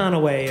 Robert J.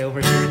 Conaway over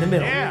here in the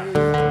middle.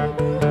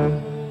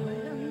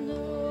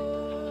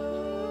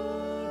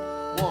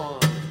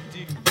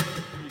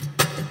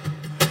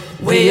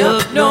 Way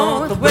up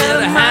north where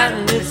the high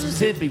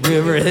Mississippi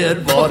River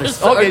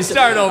headwaters. Okay,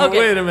 start over. Okay.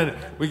 Wait a minute.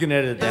 We can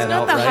edit that It's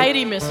not out, the right?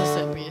 Heidi,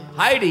 Mississippi.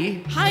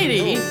 Heidi.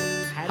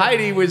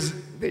 Heidi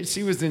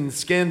was in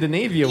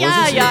Scandinavia, Yeah,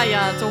 wasn't she?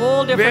 yeah. It's a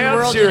whole different Well,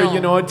 world.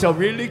 sure, it's a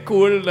really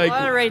cool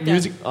All right, then.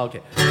 music.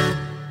 Okay.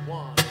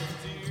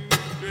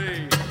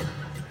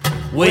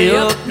 Way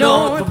up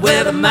north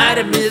where the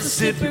mighty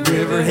Mississippi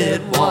River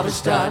headwaters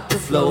start to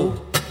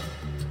flow.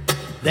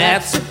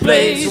 That's the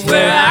place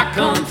where I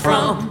come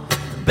from,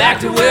 back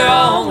to where I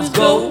always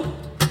go.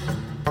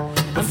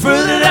 And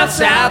further down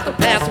south,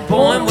 past the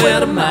point where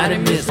the mighty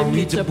Mississippi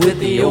meets up with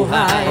the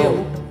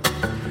Ohio.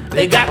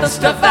 They got the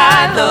stuff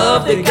I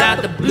love, they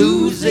got the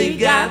blues, they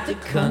got the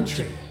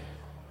country,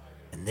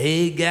 and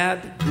they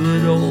got the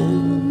good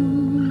old.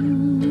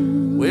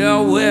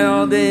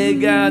 Well, they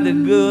got the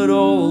good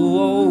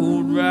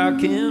old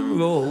rock and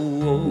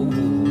roll.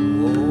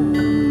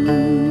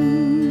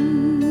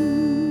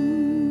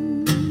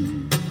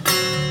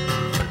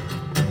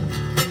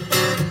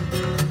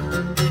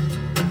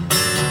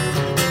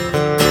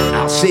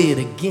 I'll say it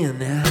again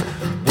now.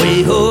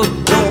 Way up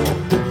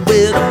north,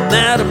 where the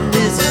mighty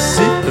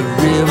Mississippi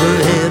River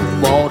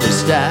headwaters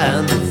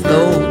start to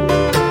flow.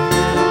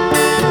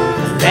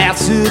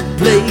 That's the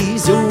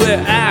place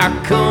where I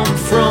come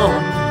from,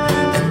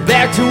 and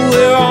back to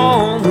where I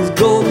always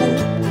go.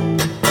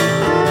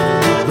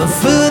 But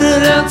further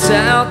down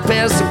south,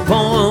 past the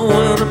point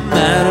where the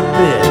mighty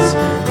Miss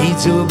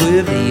meets up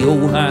with the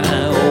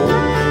Ohio.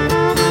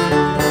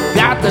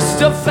 Got the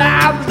stuff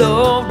I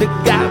love, they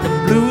got the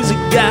blues, they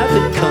got the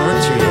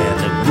country, and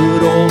the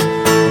good old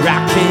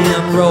rock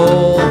and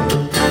roll.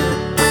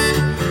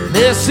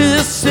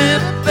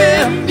 Mississippi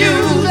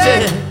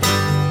music,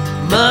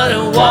 muddy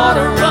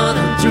water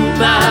running through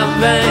my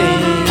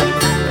veins.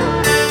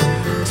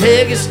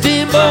 Take a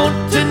steamboat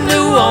to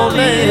New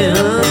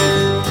Orleans,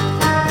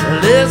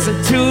 listen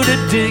to the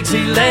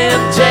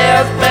Dixieland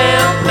jazz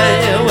band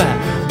play. Well,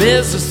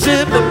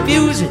 Mississippi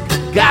music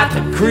got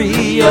the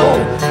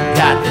Creole,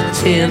 got the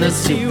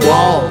Tennessee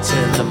waltz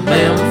and the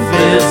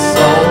Memphis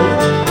soul.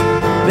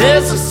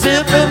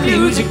 Mississippi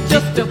music,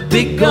 just a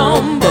big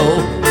gumbo,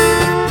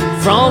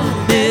 from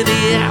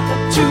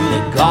Minneapolis to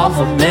the Gulf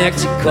of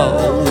Mexico.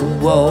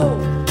 Whoa.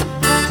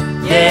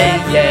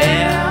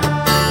 Yeah.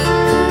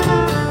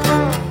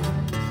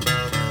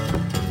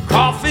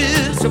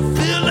 Coffee's a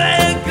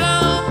filet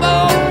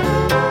gumbo,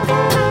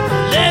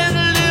 let it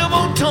live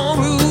on Tom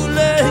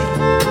Roulette.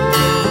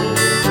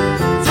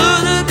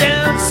 Further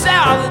down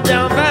south,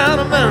 down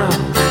Panama,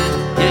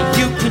 yeah,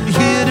 you can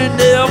hear the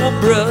Neville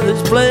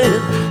Brothers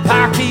playing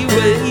Pocky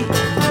Way.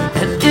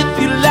 And if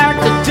you like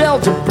the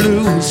Delta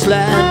blues,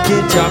 slide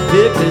guitar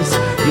pickers,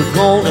 you're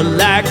gonna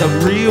like the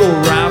real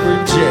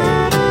Robert J.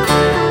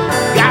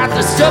 Got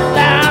the stuff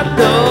that I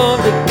love,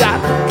 they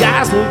got the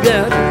guys who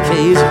got the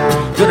case,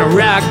 gonna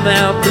rock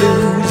my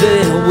blues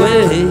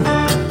away.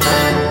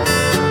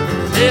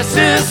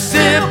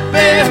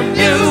 Mississippi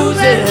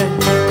music,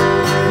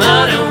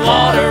 muddy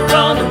water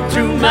running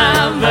through my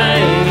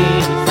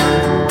veins.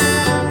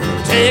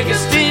 Take a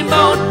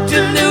steamboat to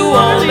New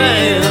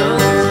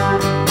Orleans,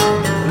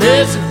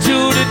 listen to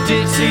the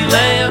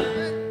Dixieland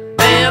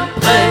band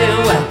play.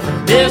 Well,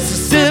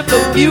 Mississippi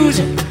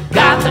music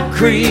got the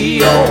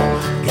Creole,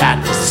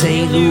 got the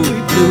St. Louis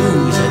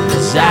blues and the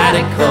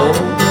Zydeco.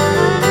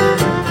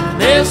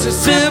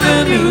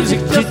 Mississippi music,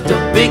 just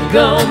a big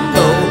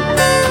gumbo.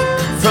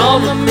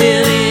 From the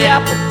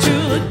Minneapolis to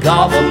the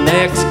Gulf of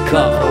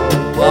Mexico.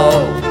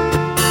 Whoa,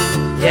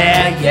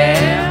 yeah,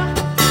 yeah.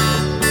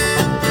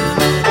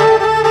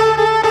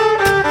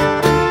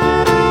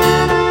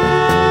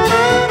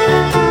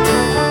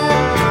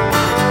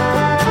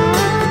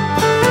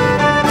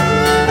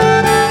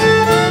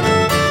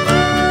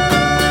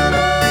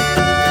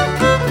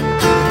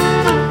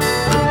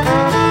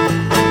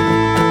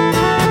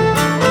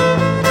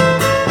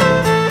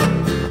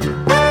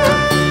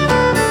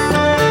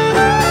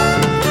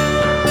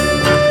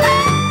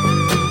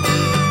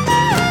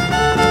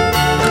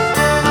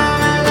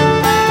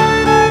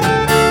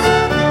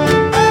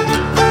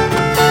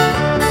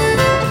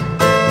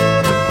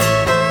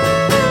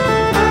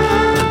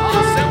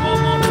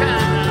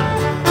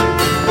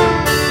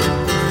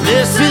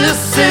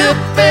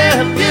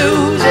 Mississippi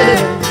music,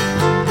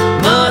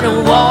 mud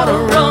and water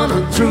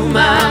running through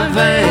my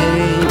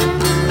veins.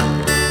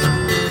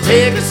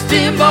 Take a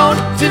steamboat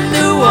to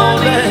New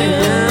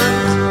Orleans,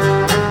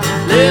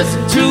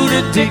 listen to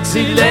the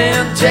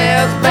Dixieland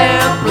jazz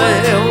band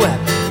play. Well,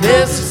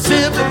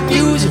 Mississippi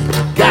music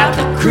got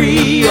the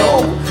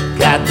Creole,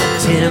 got the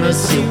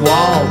Tennessee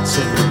waltz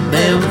and the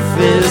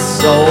Memphis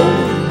soul.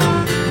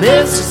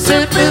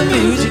 Mississippi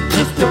music,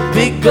 just a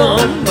big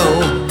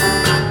gumbo.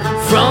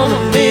 From the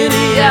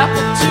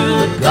Minneapolis to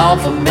the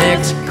Gulf of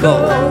Mexico.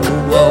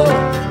 Whoa.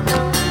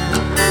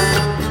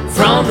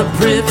 From the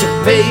pretty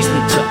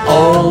basement to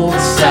Old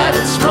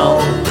Saddle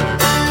Smoke.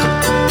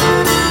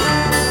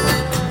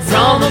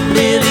 From the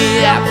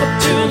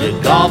Minneapolis to the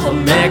Gulf of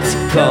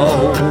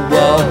Mexico.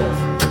 Whoa.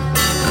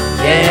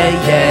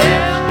 Yeah,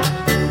 yeah.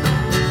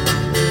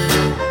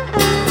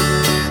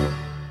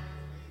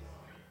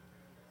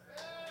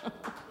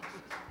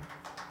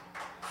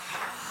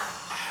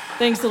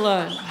 Thanks a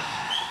lot.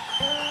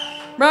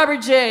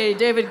 Robert J.,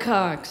 David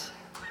Cox.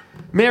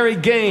 Mary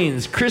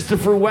Gaines,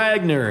 Christopher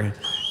Wagner,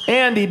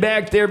 Andy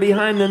back there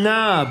behind the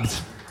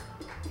knobs.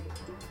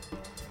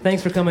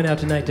 Thanks for coming out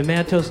tonight to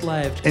Mad Toast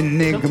Live.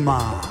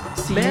 Enigma.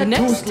 See you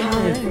next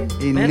time.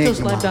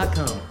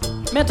 MadToastLive.com.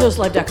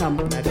 MadToastLive.com.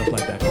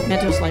 MadToastLive.com.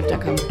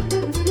 MadToastLive.com.